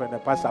himself and the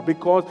pastor.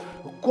 Because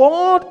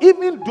God,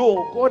 even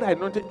though God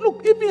anointed,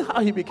 look, even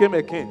how he became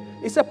a king,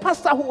 it's a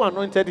pastor who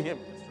anointed him.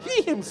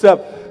 He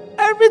himself,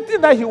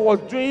 everything that he was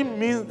doing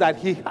means that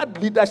he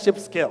had leadership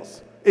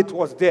skills. It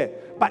was there.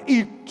 But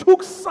it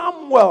took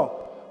Samuel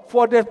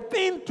for the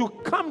thing to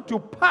come to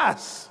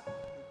pass.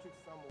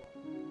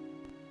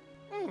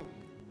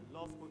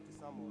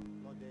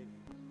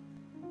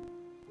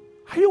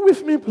 Are you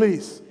with me,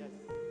 please? Yes.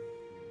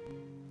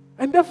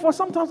 And therefore,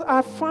 sometimes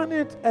I find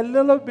it a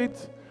little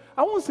bit,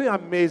 I won't say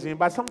amazing,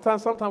 but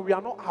sometimes we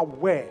are not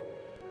aware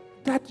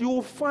that you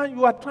will find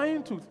you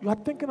are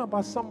thinking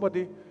about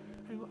somebody,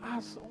 and you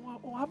ask,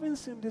 oh, I haven't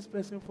seen this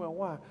person for a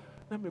while.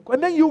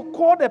 And then you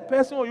call the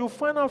person, or you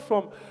find out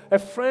from a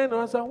friend,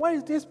 or say, where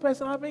is this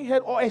person? I haven't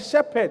heard, or a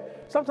shepherd.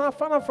 Sometimes I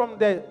find out from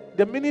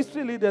the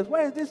ministry leaders,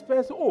 where is this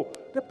person? Oh,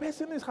 the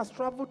person has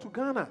traveled to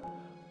Ghana.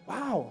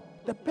 Wow.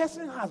 The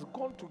person has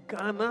gone to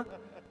Ghana,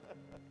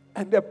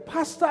 and the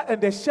pastor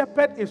and the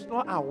shepherd is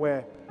not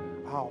aware.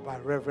 Oh,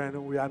 but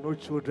Reverend, we are no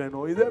children.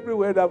 Oh, it's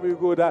everywhere that we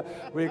go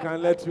that we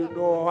can let you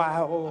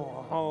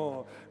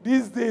know.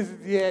 These days,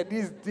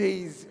 these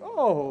days.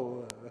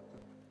 Oh.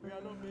 We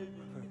are not maybe.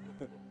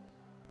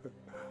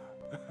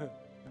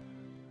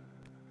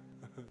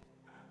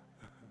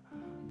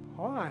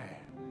 Why?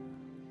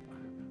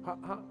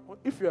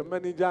 If you're a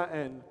manager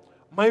and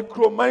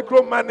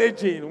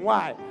micromanaging,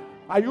 why?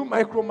 Are you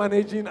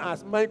micromanaging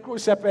us,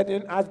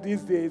 micro-shepherding us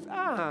these days?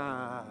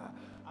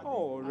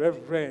 Oh,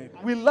 Reverend.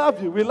 We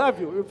love you.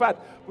 In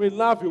fact, we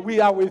love you. We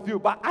are with you.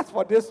 But as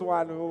for this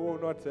one, we will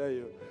not tell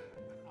you.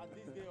 At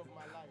this day of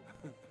my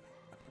life.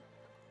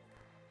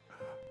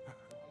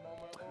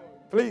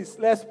 Please,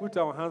 let's put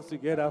our hands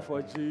together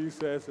for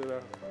Jesus.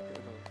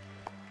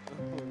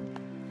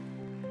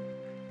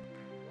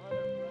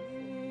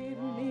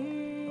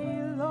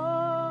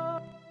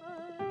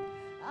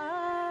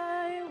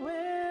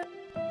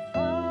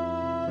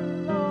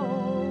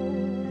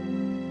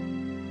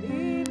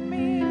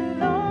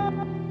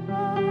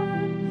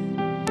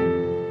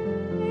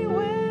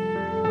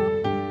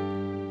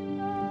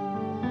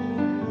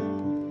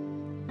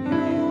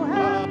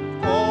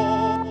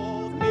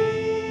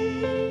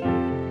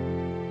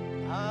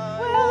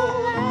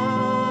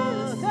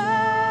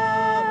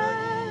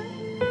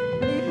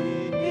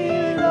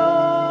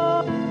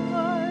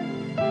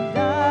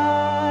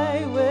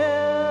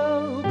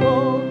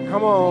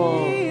 Come on.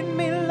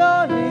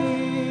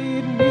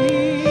 Lead me,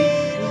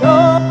 Lord,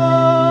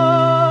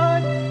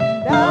 Lord,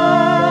 and I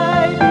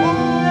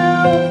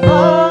will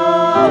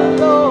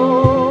follow.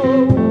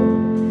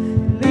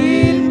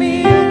 Lead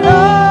me,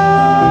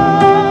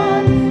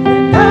 Lord,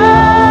 and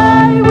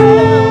I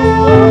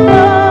will go.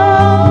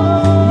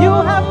 You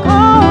have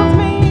called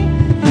me,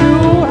 you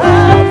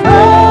have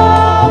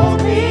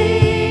called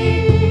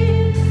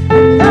me,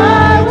 and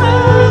I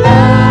will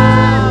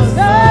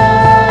answer.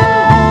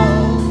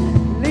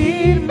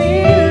 Lead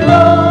me,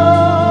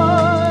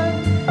 Lord,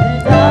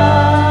 and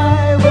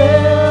I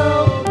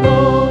will go.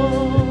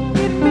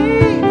 Lead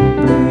me,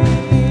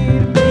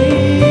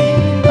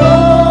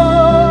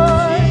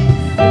 Lord,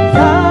 and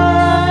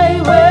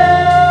I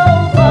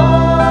will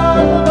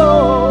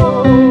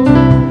follow.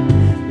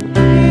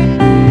 Lead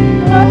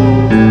me,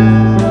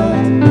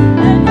 Lord,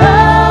 and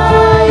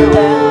I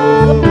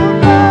will go.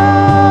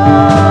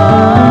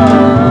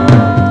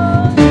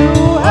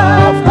 You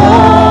have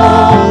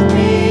called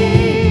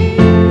me,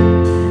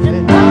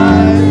 and I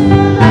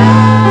will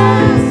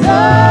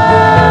answer.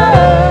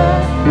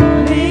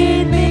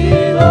 Lead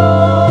me,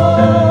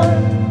 Lord,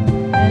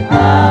 and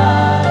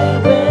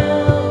I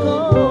will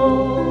go.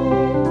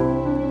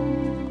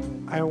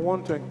 I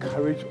want to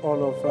encourage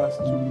all of us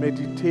to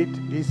meditate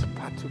this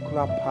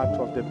particular part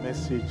of the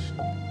message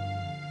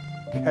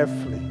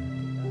carefully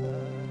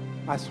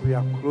as we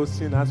are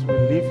closing, as we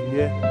leave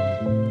here.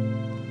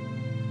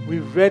 We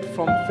read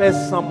from 1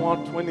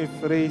 Samuel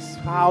 23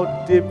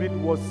 how David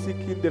was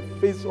seeking the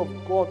face of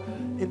God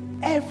in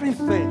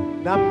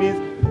everything. That means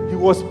he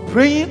was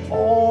praying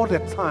all the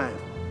time.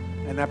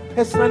 And I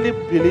personally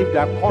believe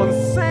that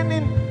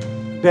concerning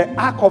the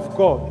ark of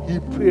God, he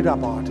prayed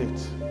about it.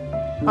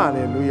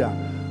 Hallelujah.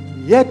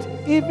 Yet,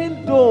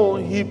 even though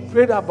he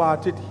prayed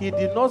about it, he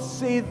did not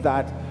say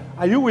that.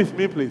 Are you with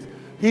me, please?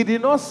 He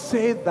did not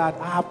say that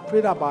I have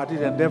prayed about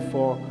it and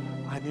therefore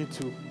I need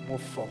to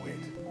move forward.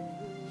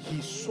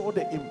 He saw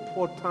the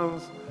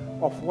importance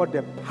of what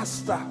the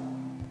pastor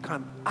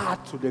can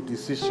add to the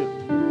decision.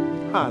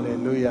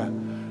 Hallelujah.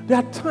 There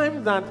are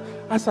times that,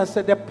 as I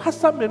said, the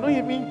pastor may not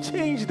even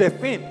change the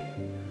thing.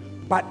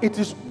 But it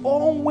is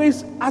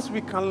always, as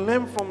we can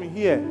learn from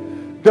here,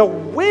 the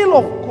will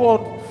of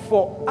God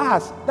for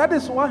us. That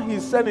is why he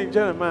said in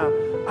Jeremiah,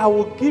 I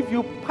will give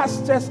you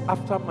pastors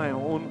after my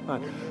own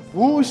heart,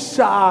 who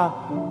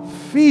shall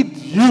feed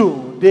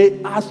you.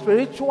 They are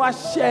spiritual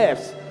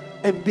chefs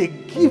and they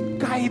give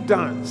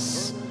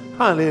guidance.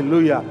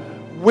 Hallelujah.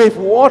 With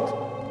what?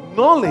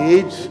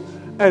 Knowledge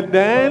and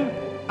then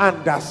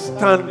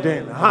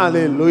understanding.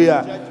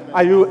 Hallelujah.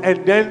 Are you?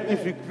 And then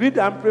if you read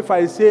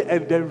Amplify, say,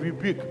 and then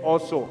rebuke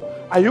also.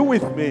 Are you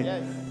with me?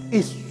 Yes.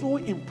 It's so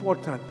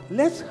important.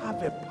 Let's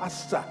have a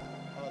pastor.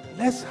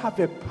 Let's have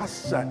a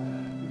pastor.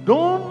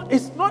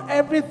 It's not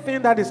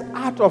everything that is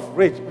out of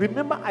reach.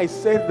 Remember, I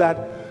said that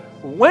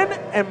when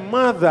a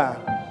mother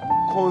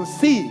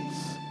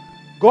conceives,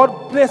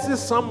 God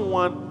blesses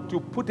someone to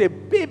put a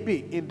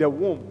baby in the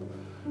womb.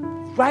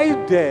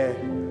 Right there,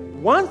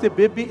 once the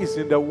baby is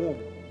in the womb,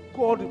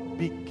 God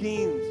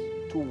begins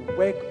to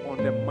work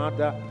on the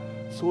mother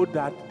so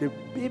that the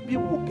baby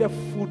will get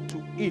food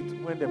to eat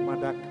when the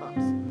mother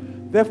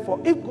comes.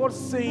 Therefore, if God's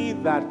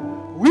saying that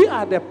we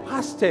are the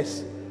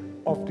pastors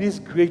of this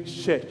great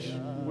church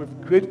with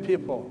great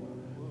people,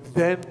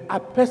 then I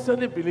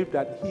personally believe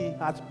that He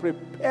has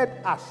prepared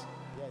us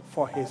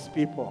for His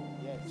people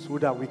so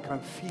that we can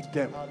feed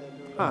them.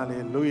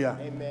 Hallelujah.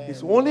 Amen.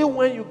 It's only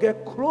when you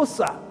get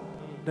closer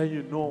that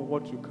you know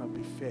what you can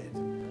be fed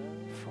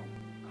from.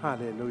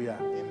 Hallelujah.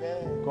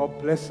 Amen. God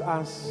bless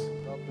us.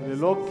 May the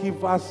Lord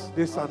give us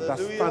this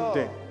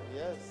understanding.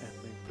 Yes. And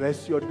we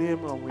bless your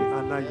name and we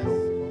honor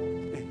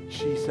you. In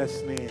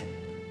Jesus' name.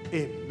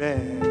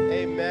 Amen.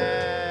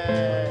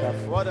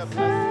 Amen. What a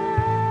blessing.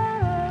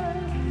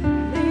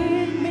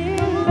 Lead me,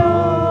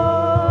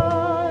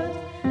 Lord,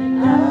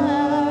 and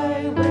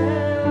I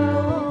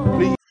will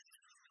go.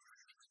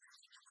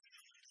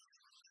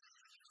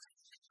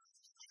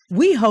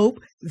 We hope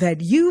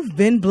that you've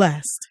been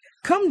blessed.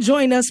 Come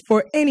join us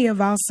for any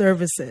of our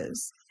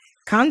services.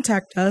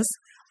 Contact us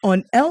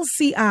on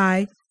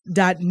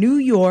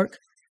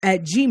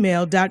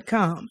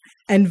lci.newyork@gmail.com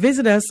and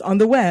visit us on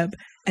the web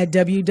at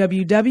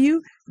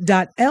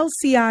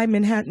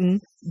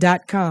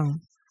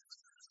www.lcimanhattan.com.